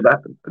does? Oh,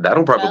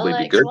 that'll probably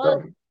be good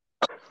though.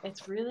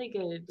 It's really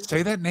good.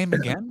 Say that name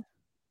again.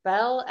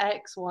 Bell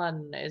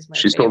X1 is my.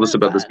 She's told us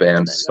about this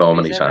band so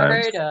many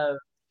times. Heard of.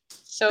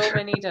 So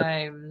many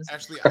times.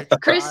 Actually,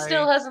 Chris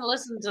still hasn't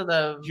listened to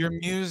them. Your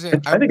music.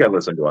 I think I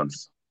listened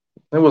once.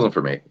 It wasn't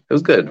for me. It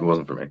was good. It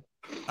wasn't for me.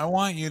 I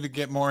want you to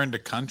get more into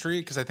country,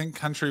 because I think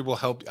country will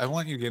help. I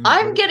want you to get.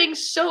 I'm getting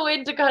so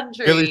into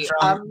country. Really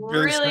I'm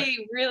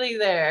really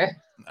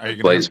there. Are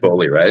you Blaze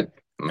Foley, right?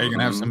 Are you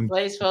gonna have some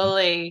Blaze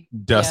Foley?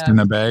 Dust in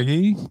a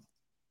baggie.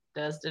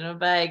 Dust in a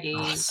baggie.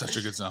 Oh, such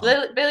a good song.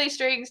 Billy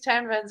Strings,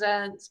 Towns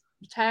Van.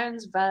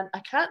 I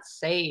can't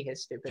say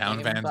his stupid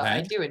name, but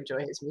I do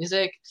enjoy his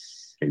music.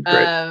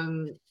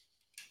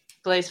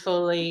 Blaze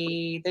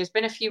Foley. There's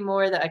been a few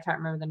more that I can't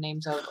remember the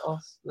names of.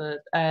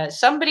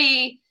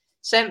 Somebody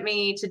sent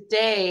me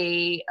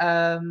today.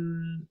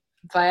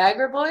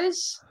 Viagra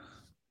Boys.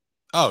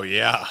 Oh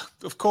yeah,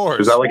 of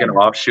course. Is that like an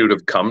offshoot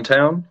of Come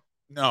Town?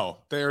 No,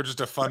 they are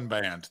just a fun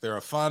band. They're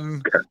a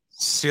fun,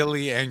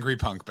 silly, angry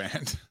punk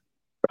band.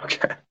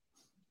 Okay.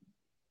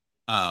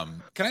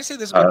 Can I say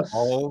this about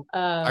all?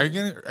 Are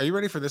you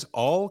ready for this?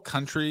 All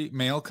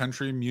male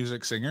country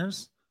music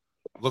singers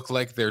look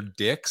like their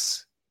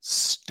dicks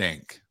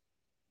stink.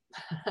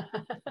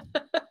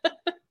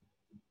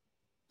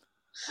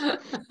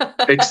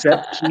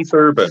 Except Keith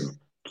Urban.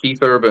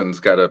 Keith Urban's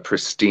got a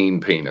pristine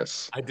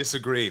penis. I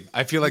disagree.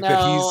 I feel like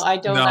I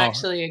don't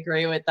actually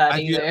agree with that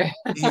either.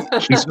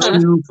 He's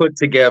too put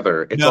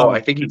together.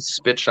 I think he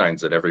spit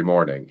shines it every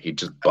morning. He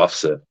just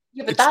buffs it.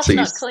 Yeah, but that's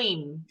not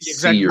clean.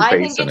 Exactly. I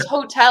think it's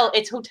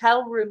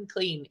hotel room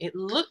clean. It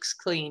looks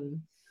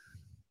clean,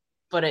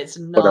 but it's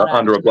not. But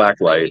under a black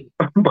light.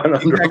 But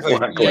under a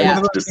black light,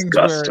 it's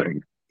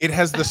disgusting. It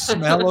has the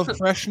smell of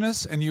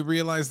freshness, and you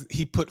realize that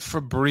he put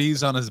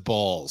Febreze on his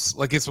balls.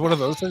 Like, it's one of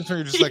those things where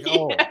you're just like,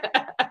 oh.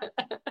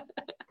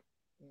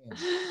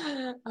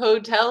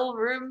 Hotel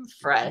room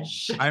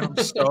fresh. I like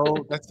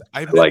that.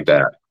 I like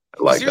that.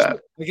 Like,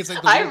 it's like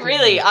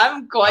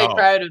I'm quite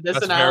proud of this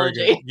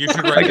analogy. You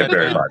should write it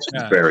very much.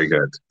 Yeah. It's very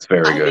good. It's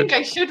very good. I think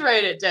I should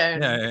write it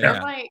down.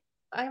 Yeah.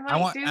 I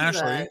might do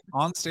Ashley, that.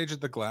 on stage at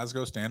the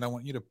Glasgow stand, I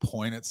want you to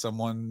point at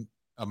someone,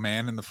 a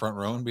man in the front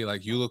row, and be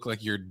like, "You look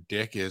like your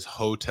dick is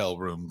hotel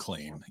room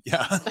clean."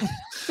 Yeah.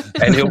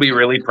 And he'll be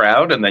really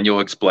proud, and then you'll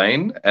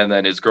explain, and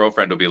then his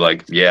girlfriend will be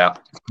like, "Yeah."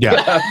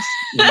 I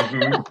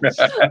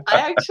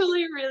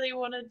actually really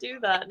want to do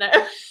that now.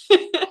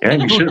 Yeah,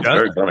 you should. It's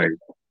very funny.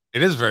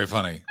 It is very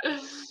funny.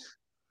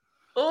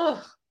 Do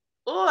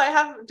I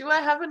have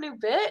a new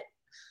bit?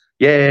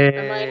 Yeah.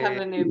 I might have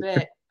a new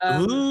bit.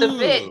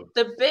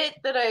 The bit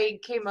that I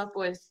came up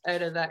with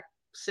out of that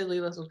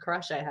silly little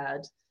crush I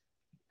had.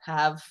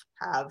 Have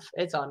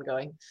it's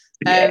ongoing.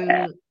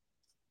 Yeah.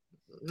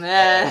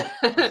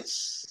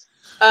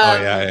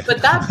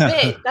 But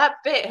that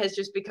bit has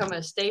just become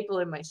a staple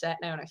in my set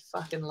now, and I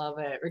fucking love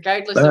it.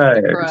 Regardless of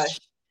the crush,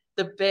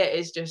 the bit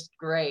is just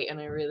great, and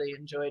I really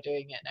enjoy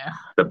doing it now.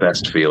 The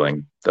best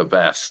feeling. The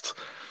best.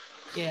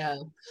 Yeah.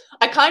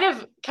 I kind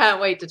of can't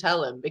wait to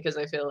tell him, because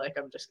I feel like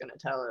I'm just going to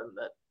tell him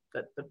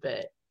that the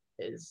bit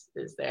is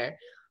there.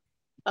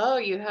 Oh,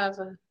 you have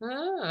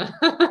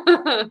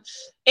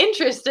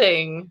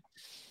interesting.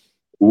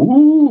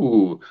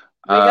 Ooh.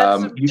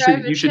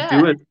 You should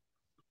do it.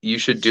 You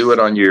should do it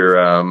on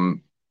your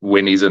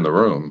when he's in the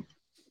room,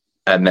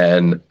 and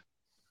then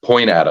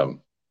point at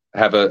him.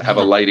 Have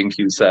a lighting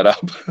cue set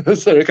up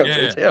so it comes.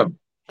 It's him.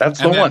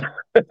 That's the one.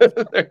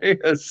 There he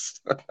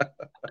is.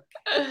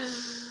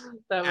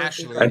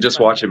 And just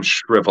watch him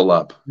shrivel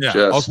up. Yeah,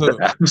 just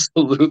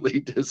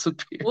absolutely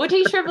disappear. Would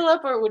he shrivel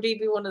up, or would he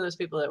be one of those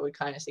people that would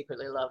kind of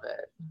secretly love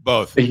it?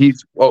 Both.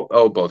 He's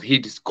both.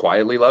 He'd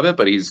quietly love it,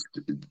 but he's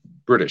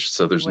British,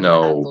 so there's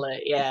no.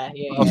 Yeah.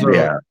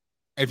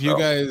 If you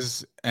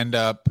guys end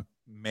up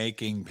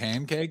making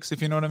pancakes,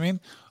 if you know what I mean,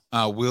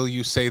 will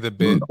you say the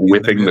bit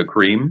whipping the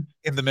cream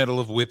in the middle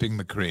of whipping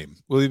the cream?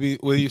 Will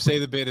you say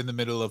the bit in the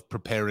middle of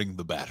preparing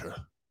the batter?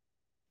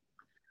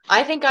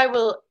 I think I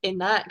will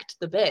enact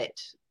the bit.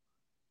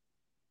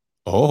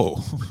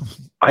 Oh,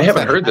 I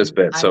haven't heard this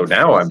bit, so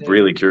now I'm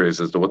really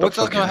curious as to what the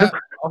fuck.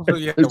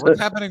 What's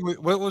happening?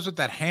 What was with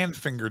that hand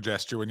finger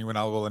gesture when you went?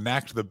 I will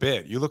enact the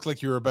bit. You look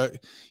like you were about.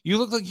 You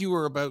look like you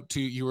were about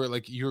to. You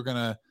were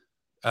gonna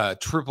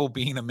triple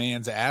bean a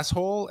man's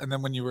asshole, and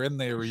then when you were in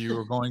there, you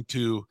were going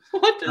to.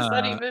 What does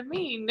that even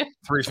mean?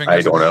 3 fingers.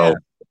 I don't know.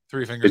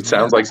 3 fingers. It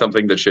sounds like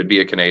something that should be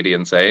a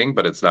Canadian saying,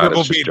 but it's not.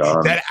 It's just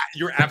John.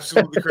 You're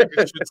absolutely correct.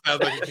 It should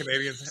sound like a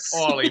Canadian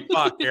saying. Holy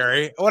fuck,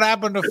 Gary! What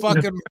happened to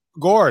fucking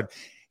Gord?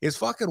 His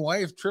fucking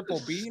wife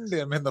triple beamed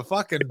him in the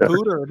fucking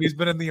booter, and he's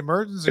been in the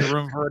emergency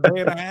room for a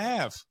day and a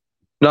half.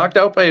 Knocked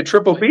out by a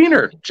triple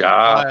beaner.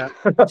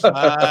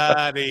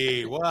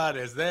 Buddy, what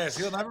is this?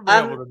 He'll never be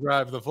able to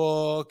drive the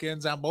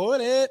fucking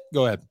Zamboni.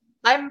 Go ahead.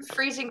 I'm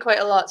freezing quite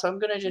a lot, so I'm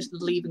going to just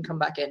leave and come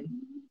back in.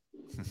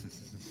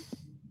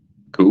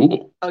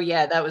 Cool. Oh,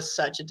 yeah, that was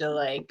such a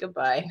delay.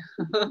 Goodbye.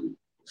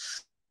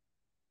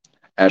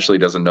 Ashley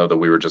doesn't know that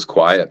we were just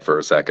quiet for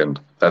a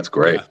second. That's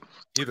great. Yeah.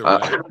 Either way.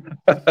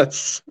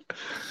 That's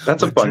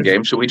a fun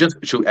game.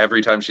 Should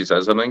every time she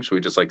says something, should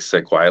we just like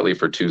sit quietly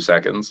for 2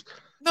 seconds?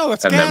 No,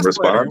 that's and then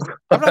respond.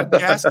 I'm not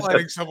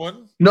gaslighting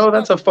someone. No,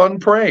 that's a fun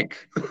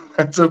prank.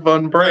 That's a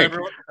fun prank.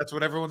 That's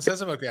what everyone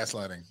says about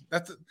gaslighting.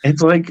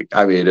 It's like,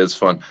 I mean, it is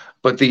fun,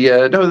 but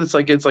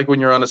it's like when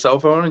you're on a cell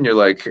phone and you're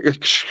like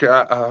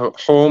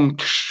home,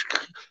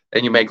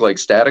 and you make like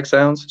static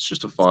sounds. It's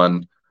just a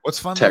fun. What's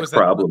fun tech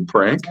problem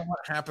prank. That's not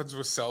what happens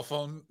with cell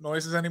phone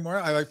noises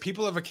anymore.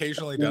 People have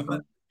occasionally done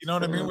that. You know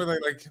what I mean? Where they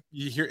like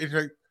you hear it,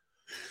 like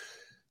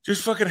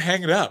just fucking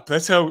hang it up.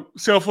 That's how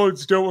cell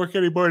phones don't work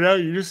anymore now.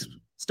 You just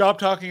stop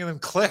talking and then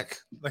click.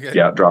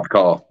 Drop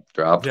call.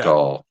 Drop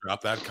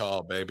that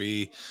call,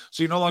 baby.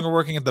 So you're no longer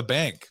working at the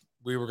bank.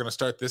 We were going to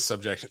start this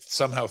subject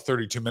somehow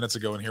 32 minutes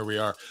ago, and here we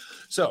are.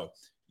 So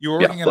you were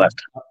working at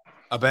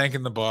a bank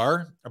in the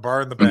bar, a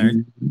bar in the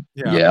bank.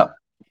 Yeah.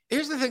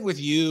 Here's the thing with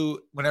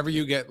you, whenever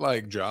you get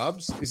like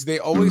jobs, is they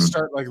always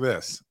start like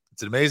this.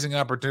 It's an amazing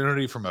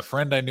opportunity from a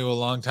friend I knew a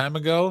long time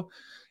ago.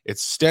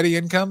 It's steady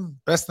income,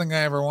 best thing I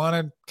ever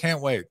wanted. Can't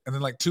wait. And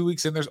then like 2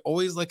 weeks in, there's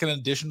always like an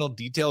additional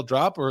detail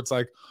drop where it's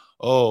like,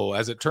 oh,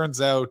 as it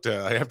turns out,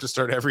 I have to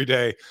start every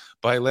day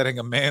by letting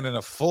a man in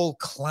a full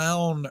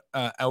clown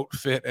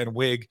outfit and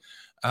wig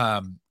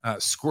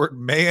squirt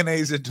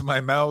mayonnaise into my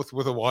mouth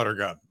with a water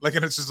gun.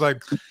 And it's just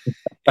like,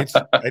 I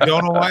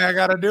don't know why I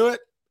got to do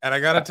it. And I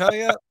got to tell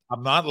you,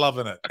 I'm not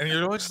loving it. And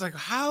you're always just like,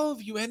 how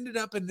have you ended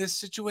up in this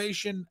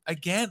situation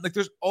again? Like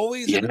there's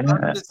always an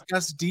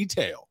undiscussed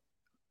detail.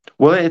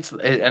 Well, it's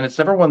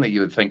never one that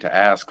you would think to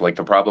ask. Like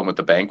the problem with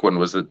the bank one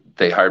was that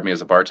they hired me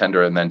as a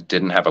bartender and then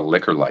didn't have a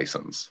liquor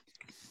license.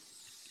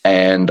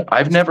 And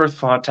I've never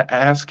thought to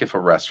ask if a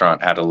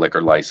restaurant had a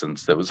liquor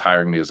license that was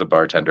hiring me as a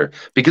bartender,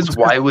 because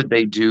why would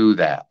they do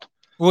that?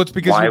 Well, it's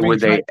because why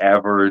would they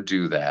ever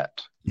do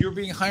that? You're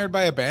being hired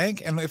by a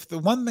bank, and if the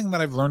one thing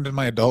that I've learned in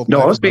my adult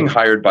life, I was being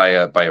hired by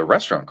a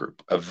restaurant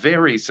group, a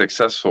very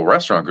successful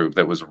restaurant group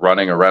that was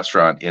running a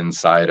restaurant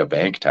inside a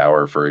bank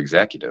tower for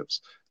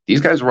executives. These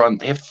guys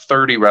they have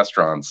 30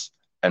 restaurants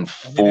and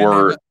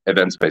 4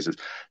 event spaces.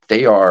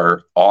 They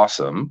are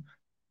awesome,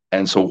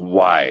 and so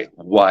why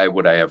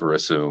would I ever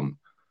assume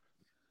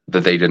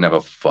that they didn't have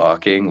a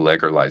fucking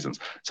liquor license?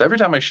 So every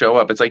time I show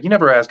up, it's like, you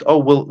never ask, oh,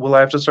 will I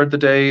have to start the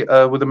day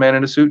with a man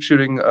in a suit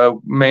shooting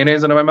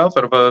mayonnaise into my mouth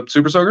out of a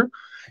super soaker?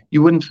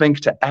 You wouldn't think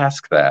to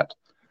ask that.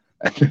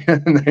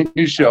 And then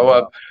you show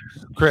up.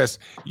 Chris,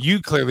 you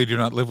clearly do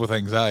not live with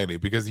anxiety,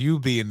 because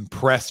you'd be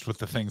impressed with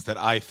the things that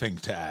I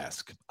think to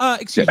ask.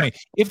 Excuse me.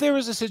 If there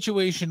is a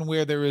situation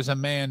where there is a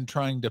man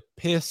trying to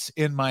piss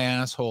in my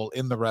asshole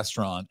in the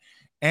restaurant,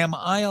 am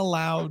I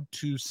allowed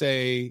to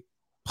say,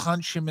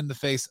 punch him in the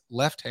face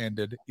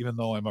left-handed, even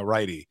though I'm a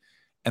righty.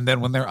 And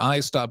then when their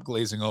eyes stop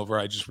glazing over,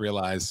 I just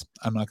realize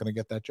I'm not going to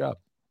get that job.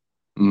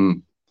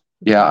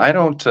 Yeah, I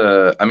don't.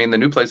 I mean, the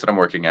new place that I'm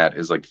working at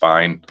is like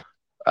fine.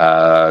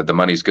 The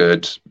money's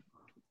good,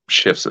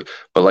 shifts,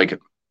 but like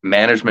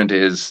management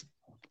is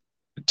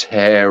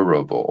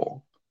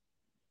terrible,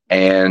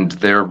 and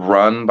they're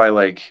run by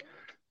like.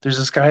 There's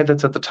this guy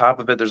that's at the top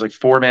of it. There's like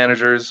 4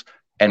 managers,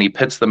 and he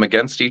pits them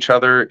against each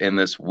other in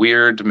this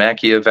weird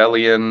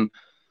Machiavellian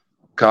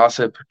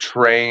gossip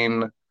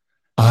train.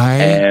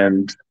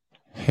 And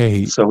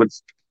hate so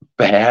it's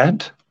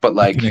bad, but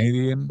like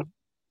Canadian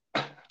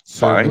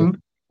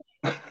fine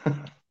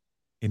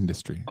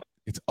industry.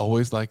 It's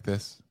always like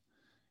this.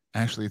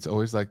 Actually, it's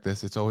always like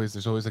this. There's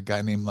always a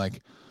guy named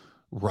like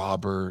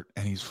Robert,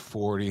 and he's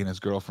 40 and his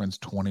girlfriend's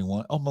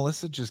 21. Oh,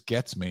 Melissa just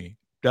gets me.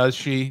 Does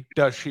she,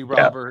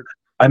 Robert? Yeah.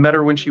 I met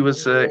her when she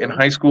was in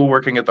high school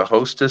working at the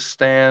Hostess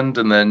stand,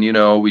 and then,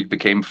 we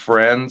became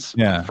friends.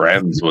 Yeah.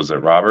 Friends, was it,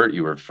 Robert?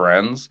 You were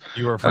friends?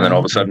 You were friends. And then all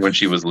of a sudden when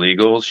she was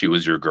legal, she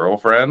was your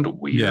girlfriend?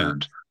 Weird. Yeah.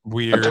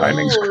 Weird. The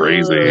timing's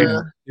crazy.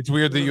 It's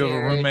weird that you have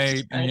a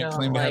roommate and you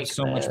claim to have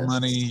so this. much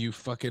money. You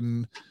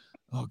fucking,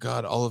 oh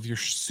God, all of your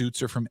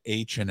suits are from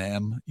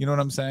H&M. You know what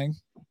I'm saying?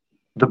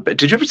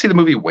 Did you ever see the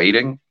movie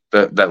Waiting?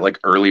 That like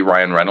early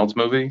Ryan Reynolds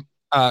movie?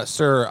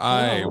 Sir,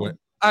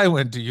 I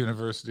went to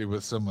university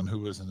with someone who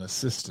was an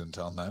assistant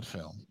on that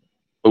film.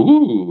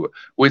 Ooh,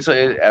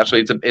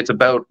 it's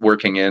about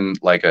working in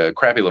like a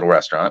crappy little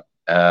restaurant,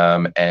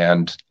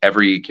 and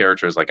every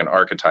character is like an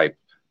archetype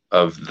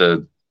of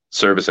the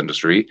service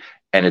industry,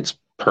 and it's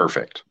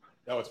perfect.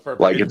 No, it's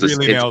perfect. Like it's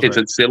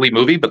a silly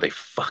movie, but they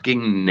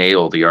fucking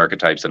nail the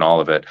archetypes in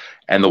all of it.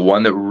 And the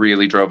one that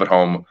really drove it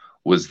home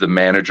was the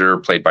manager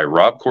played by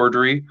Rob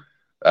Corddry,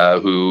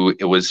 who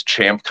it was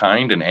Champ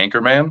Kind in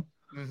Anchorman,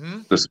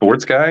 the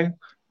sports guy.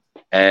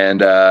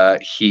 And I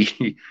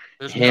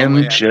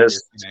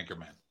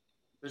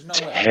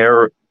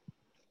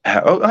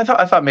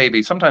thought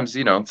maybe sometimes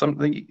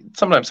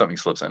something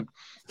slips in.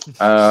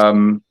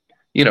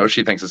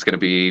 She thinks it's going to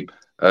be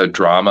a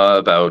drama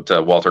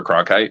about Walter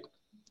Cronkite.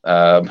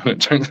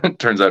 It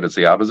turns out it's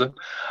the opposite.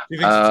 You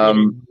think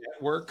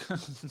it's work?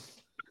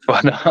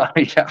 But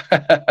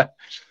yeah.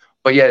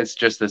 But yeah, it's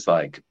just this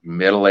like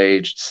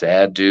middle-aged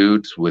sad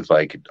dude with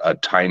like a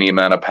tiny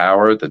amount of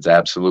power that's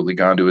absolutely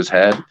gone to his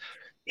head,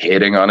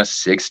 hitting on a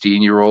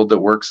 16-year-old that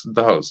works at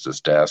the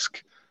hostess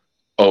desk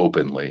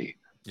openly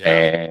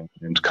and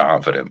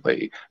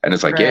confidently. And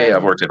it's like, yeah,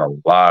 I've worked in a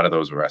lot of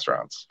those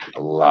restaurants, a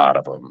lot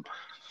of them.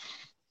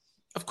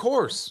 Of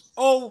course.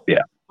 Oh,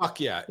 yeah. Fuck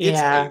yeah. It's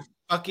a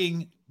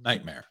fucking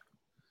nightmare.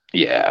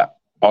 Yeah.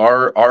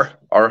 Our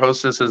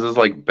hostess is this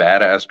like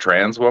badass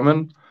trans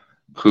woman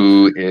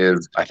who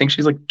is, I think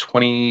she's like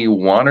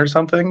 21 or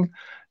something.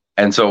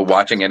 And so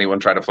watching anyone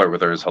try to flirt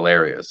with her is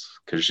hilarious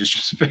because she's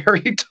just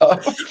very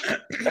tough.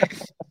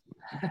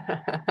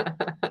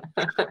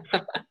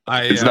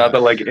 It's not the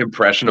like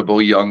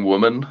impressionable young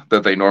woman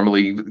that they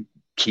normally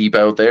keep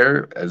out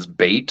there as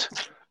bait.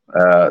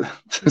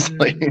 This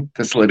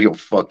lady will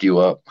fuck you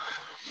up.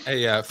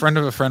 A friend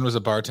of a friend was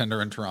a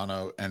bartender in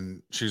Toronto,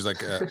 and she's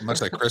like, much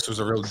like Chris, was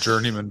a real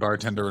journeyman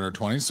bartender in her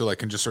 20s. So like,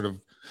 can just sort of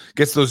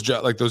gets those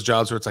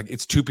jobs where it's like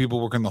it's 2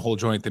 people working the whole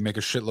joint. They make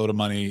a shitload of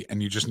money,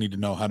 and you just need to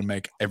know how to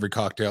make every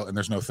cocktail, and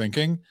there's no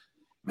thinking.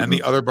 And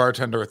the other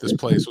bartender at this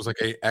place was like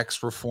a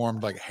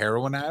ex-reformed like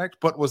heroin addict,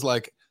 but was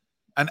like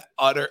an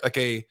utter like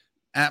a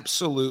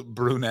absolute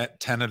brunette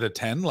 10 out of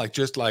 10, like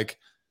just like,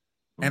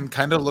 and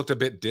kind of looked a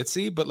bit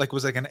ditzy, but like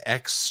was like an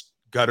ex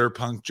gutter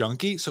punk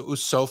junkie. So it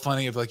was so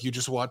funny if like you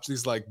just watch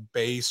these like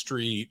Bay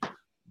Street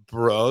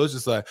bros,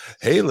 it's like,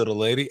 hey little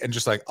lady, and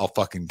just like, I'll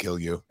fucking kill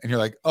you. And you're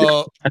like,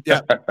 oh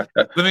yeah.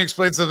 Let me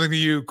explain something to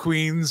you,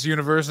 Queen's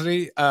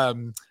University.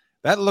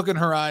 That look in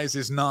her eyes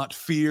is not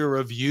fear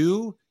of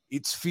you,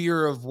 it's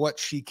fear of what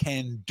she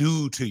can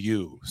do to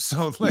you.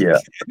 So like,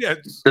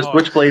 the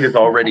switchblade is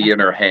already in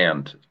her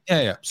hand.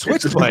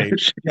 Switchblade.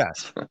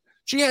 Yes.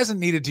 She hasn't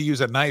needed to use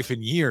a knife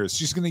in years.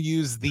 She's going to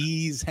use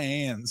these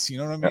hands. You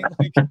know what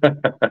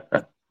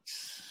I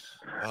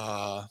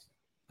mean?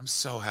 I'm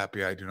so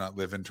happy I do not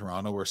live in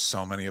Toronto where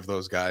so many of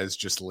those guys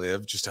just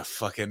live. Just a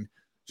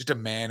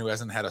man who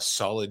hasn't had a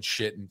solid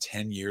shit in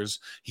 10 years.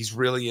 He's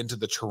really into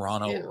the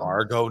Toronto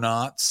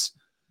Argonauts.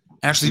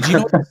 Actually, do you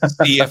know what the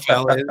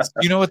CFL is?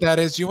 Do you know what that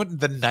is? Do you know what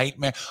the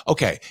nightmare?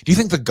 Okay. Do you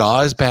think the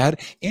GAW is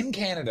bad? In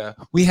Canada,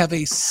 we have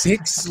a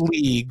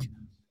 6-league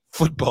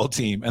football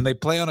team, and they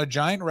play on a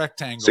giant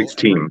rectangle.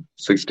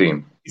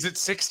 16. Is it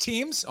 6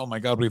 teams? Oh my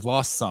God, we've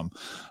lost some.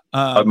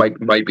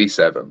 Might be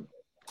 7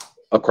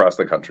 across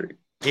the country.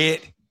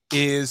 It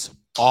is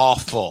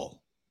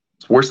awful.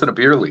 It's worse than a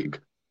beer league.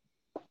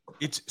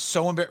 It's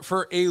so embarrassing.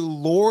 For a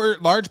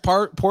large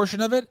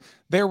portion of it,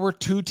 there were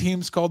 2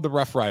 teams called the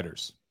Rough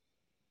Riders.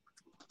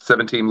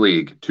 7-team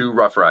league, 2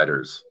 Rough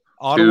Riders,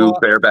 Ottawa, 2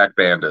 Bareback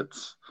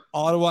Bandits.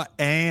 Ottawa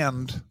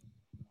and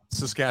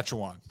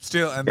Saskatchewan.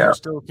 They're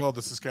still called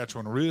the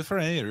Saskatchewan Rough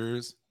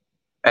Riders.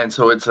 And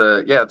so it's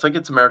like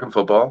it's American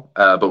football,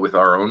 but with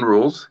our own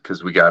rules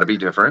because we got to be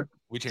different.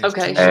 We changed.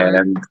 Okay,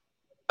 And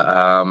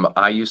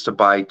I used to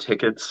buy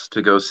tickets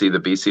to go see the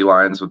BC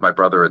Lions with my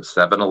brother at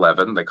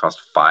 7-Eleven. They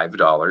cost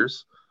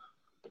 $5.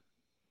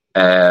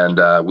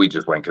 And we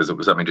just went because it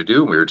was something to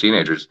do. We were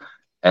teenagers.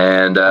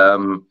 And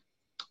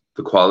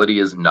the quality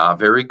is not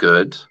very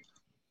good.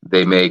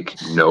 They make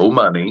no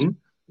money.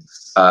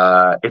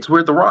 It's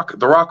weird. The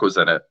Rock was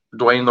in it.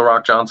 Dwayne The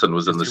Rock Johnson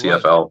was in the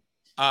CFL.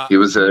 He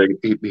was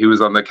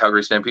on the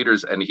Calgary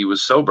Stampeders, and he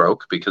was so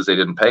broke because they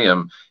didn't pay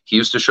him. He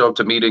used to show up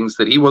to meetings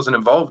that he wasn't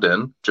involved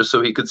in just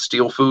so he could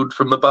steal food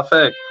from the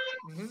buffet.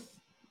 Mm-hmm.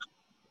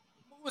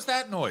 What was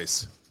that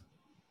noise?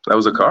 That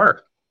was a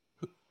car.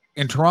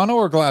 In Toronto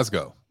or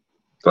Glasgow?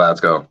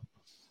 Glasgow.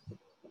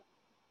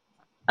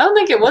 I don't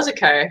think it was a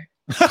car.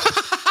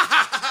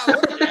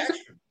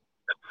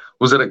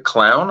 Was it a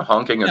clown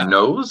honking a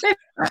nose?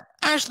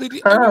 Ashley,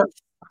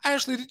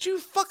 did you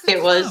fucking?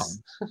 It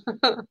was.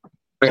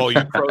 Oh,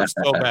 you froze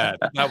so bad.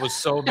 That was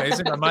so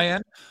amazing on my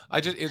end. I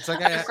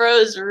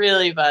froze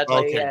really badly.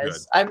 Okay, yes, good.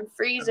 I'm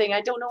freezing.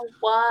 I don't know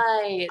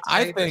why. It's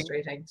very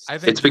frustrating. I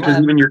think it's because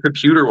even your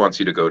computer wants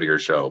you to go to your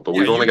show, but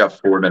we've only got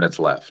 4 minutes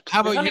left. How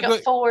about we've only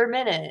got 4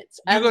 minutes?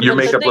 Your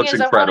makeup looks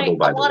incredible,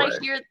 by the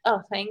way.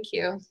 Oh, thank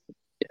you.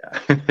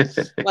 Yeah.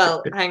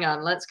 Well, hang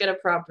on. Let's get a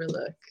proper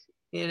look.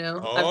 You know,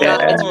 I've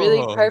got this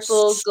really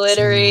purple,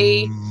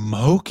 glittery,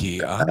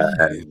 smoky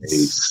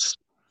eyes.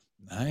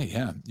 Nice.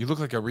 Yeah, you look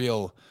like a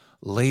real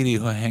lady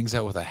who hangs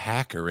out with a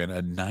hacker in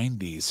a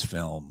 '90s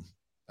film.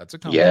 That's a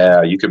compliment.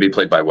 Yeah, you could be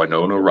played by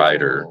Winona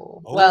Ryder.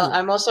 Well,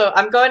 I'm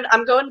going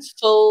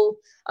full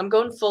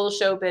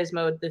showbiz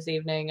mode this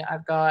evening.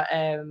 I've got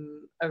a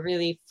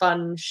really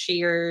fun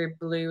sheer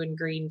blue and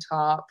green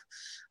top.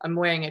 I'm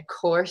wearing a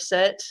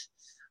corset.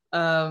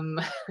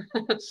 Not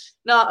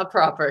a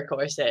proper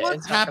corset.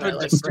 What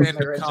happened to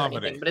stand-up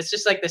comedy? But it's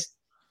just like this.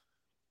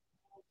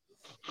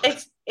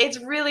 It's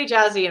really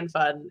jazzy and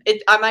fun.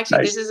 I'm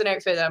actually This is an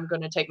outfit that I'm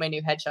going to take my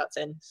new headshots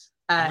in,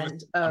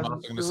 and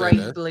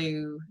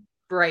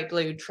bright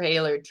blue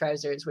tailored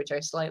trousers, which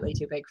are slightly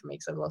too big for me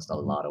because I've lost a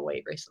lot of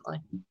weight recently.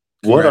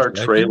 What are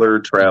trailer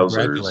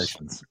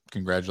trousers?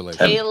 Congratulations.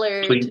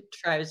 Tailored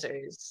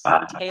trousers.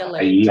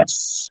 Tailored.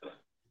 Yes.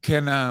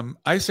 Can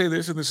I say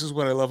this, and this is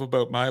what I love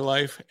about my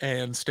life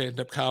and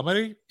stand-up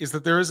comedy, is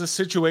that there is a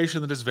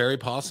situation that is very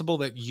possible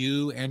that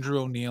you, Andrew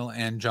O'Neill,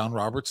 and John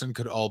Robertson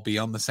could all be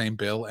on the same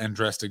bill and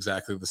dressed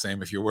exactly the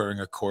same if you're wearing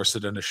a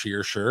corset and a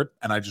sheer shirt,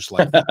 and I just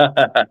like that.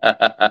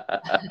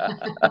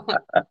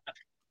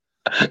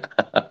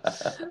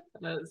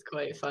 That's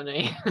quite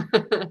funny.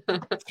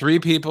 3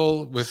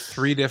 people with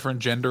 3 different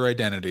gender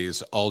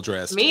identities, all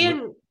dressed. Me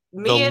and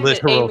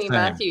Amy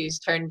Matthews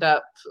turned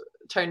up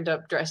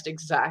dressed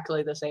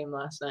exactly the same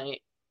last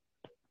night.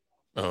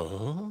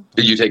 Oh.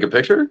 Did you take a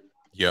picture?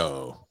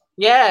 Yo.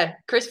 Yeah,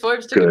 Chris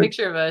Forbes took a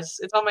picture of us.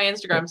 It's on my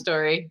Instagram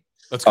story.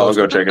 Let's go. I'll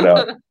go check it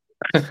out.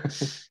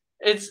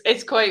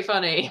 It's quite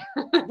funny.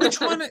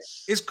 Which one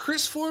is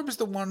Chris Forbes?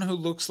 The one who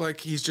looks like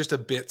he's just a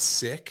bit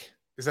sick?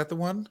 Is that the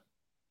one?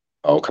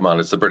 Oh, come on.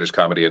 It's the British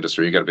comedy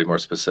industry. You got to be more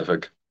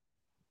specific.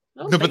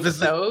 I don't think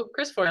so.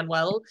 Chris Forbes,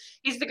 well,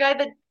 he's the guy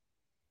that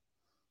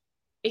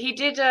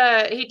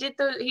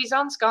he's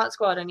on Scott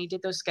Squad, and he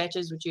did those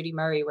sketches with Judy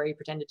Murray where he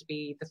pretended to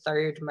be the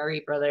third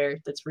Murray brother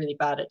that's really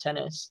bad at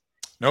tennis.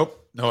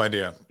 Nope, no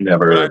idea.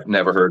 Never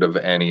heard of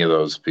any of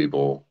those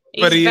people.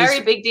 He's a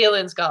very big deal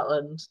in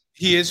Scotland.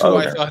 He is who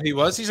I thought he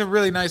was. He's a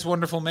really nice,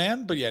 wonderful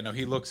man. But yeah, no,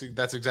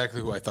 that's exactly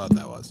who I thought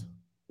that was.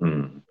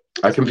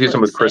 I confused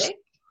him with Chris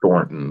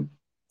Thornton.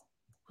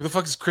 Who the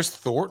fuck is Chris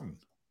Thornton?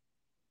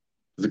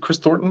 Is it Chris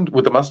Thornton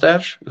with the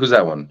mustache? Who's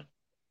that one?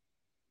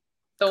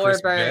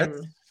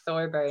 Thorburn.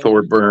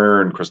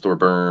 Chris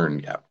Thorburn.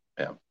 Yeah.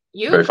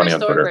 You and Chris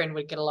Thorburn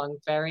would get along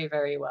very,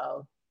 very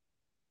well.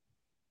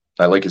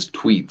 I like his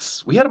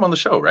tweets. We had him on the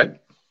show, right?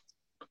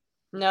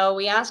 No,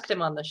 we asked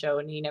him on the show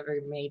and he never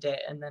made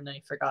it, and then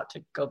I forgot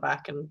to go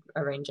back and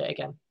arrange it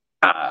again.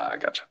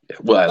 Gotcha. Yeah.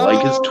 Well, I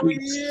like his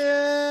tweets.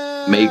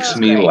 Yeah. Makes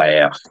me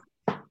laugh.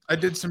 I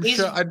did some.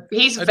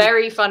 He's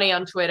very funny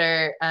on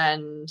Twitter,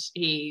 and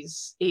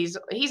he's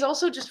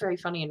also just very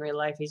funny in real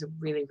life. He's a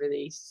really,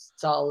 really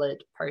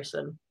solid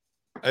person.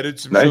 I did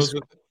some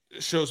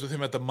shows with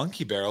him at the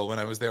Monkey Barrel when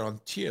I was there on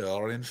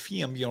tour in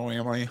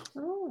February.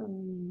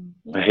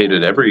 I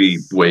hated every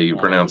way you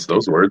pronounce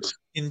those words.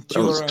 That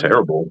was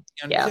terrible.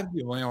 Yeah.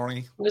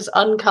 It was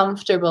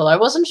uncomfortable. I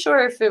wasn't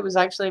sure if it was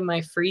actually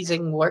my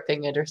freezing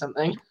working it or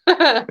something. He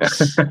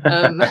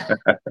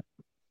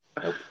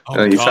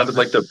sounded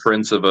like the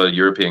prince of a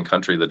European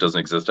country that doesn't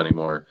exist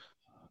anymore.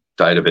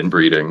 Died of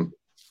inbreeding.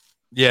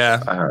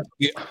 Yeah.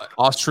 The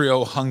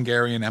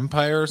Austro-Hungarian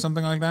Empire or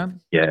something like that?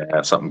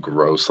 Yeah, something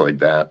gross like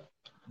that.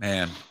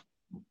 Man.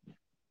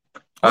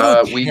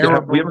 We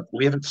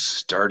haven't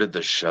started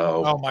the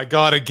show. Oh my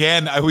god!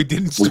 Again, we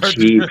didn't start.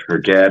 We keep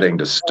forgetting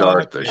to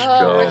start the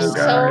show, we're guys.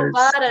 So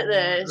bad at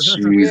this.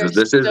 Jesus,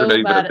 this isn't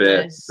even a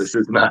bit. This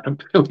is not a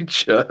bit. We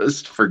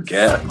just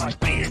forget.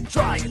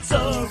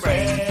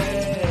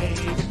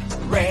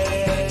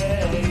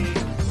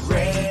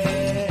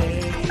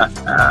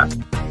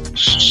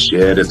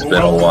 Shit, it's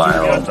been a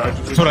while.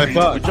 That's what I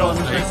thought.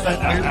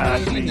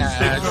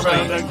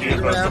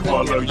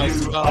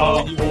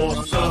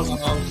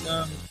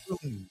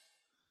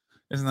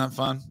 Isn't that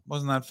fun?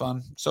 Wasn't that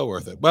fun? So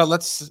worth it. Well,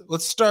 let's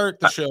start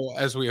the show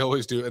as we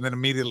always do, and then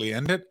immediately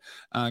end it.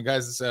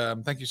 Guys,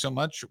 thank you so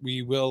much.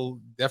 We will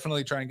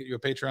definitely try and get you a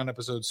Patreon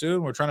episode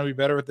soon. We're trying to be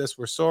better at this.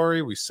 We're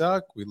sorry. We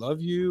suck. We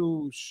love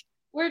you.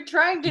 We're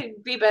trying to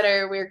be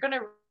better. We're gonna.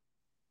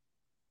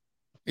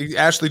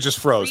 Ashley just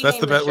froze. That's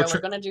the best. We're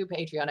gonna do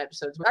Patreon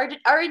episodes.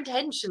 Our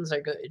intentions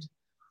are good.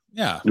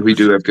 Yeah, we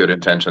do have good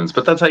intentions,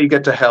 but that's how you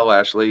get to hell,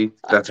 Ashley.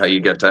 That's how you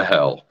get to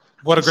hell.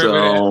 What a great way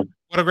to end.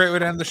 What a great way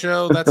to end the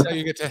show. That's how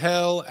you get to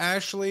hell,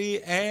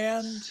 Ashley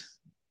and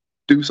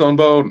Deuce on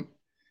Bone.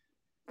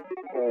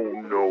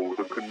 Oh no,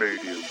 the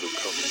Canadians are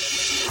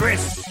coming.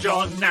 Chris,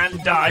 John,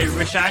 and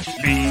Irish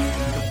Ashley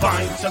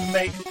combine to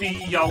make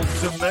the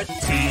ultimate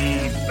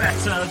team,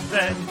 better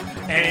than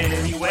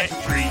any wet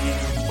dream.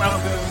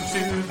 Welcome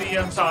to the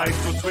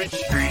Untitled Twitch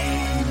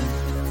stream.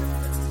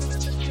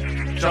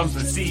 John's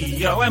the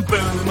CEO and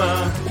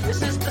Boomer.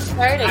 This is the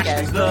start again.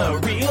 Ashley's the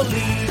real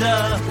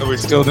leader. So we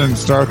still didn't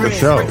start the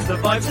show.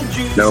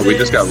 No, we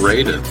just got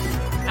raided.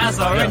 As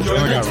our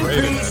enjoyment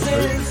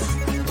increases.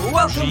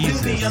 Welcome to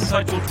the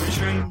Untitled Twitch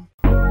stream.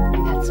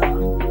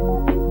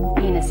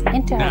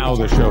 Now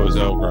the show is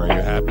over. Are you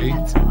happy?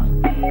 I'm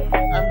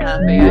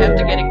happy.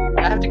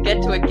 I have to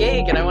get to a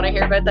gig, and I want to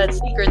hear about that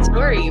secret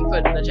story you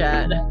put in the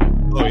chat.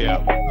 Oh yeah.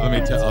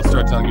 I'll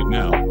start telling you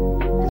now.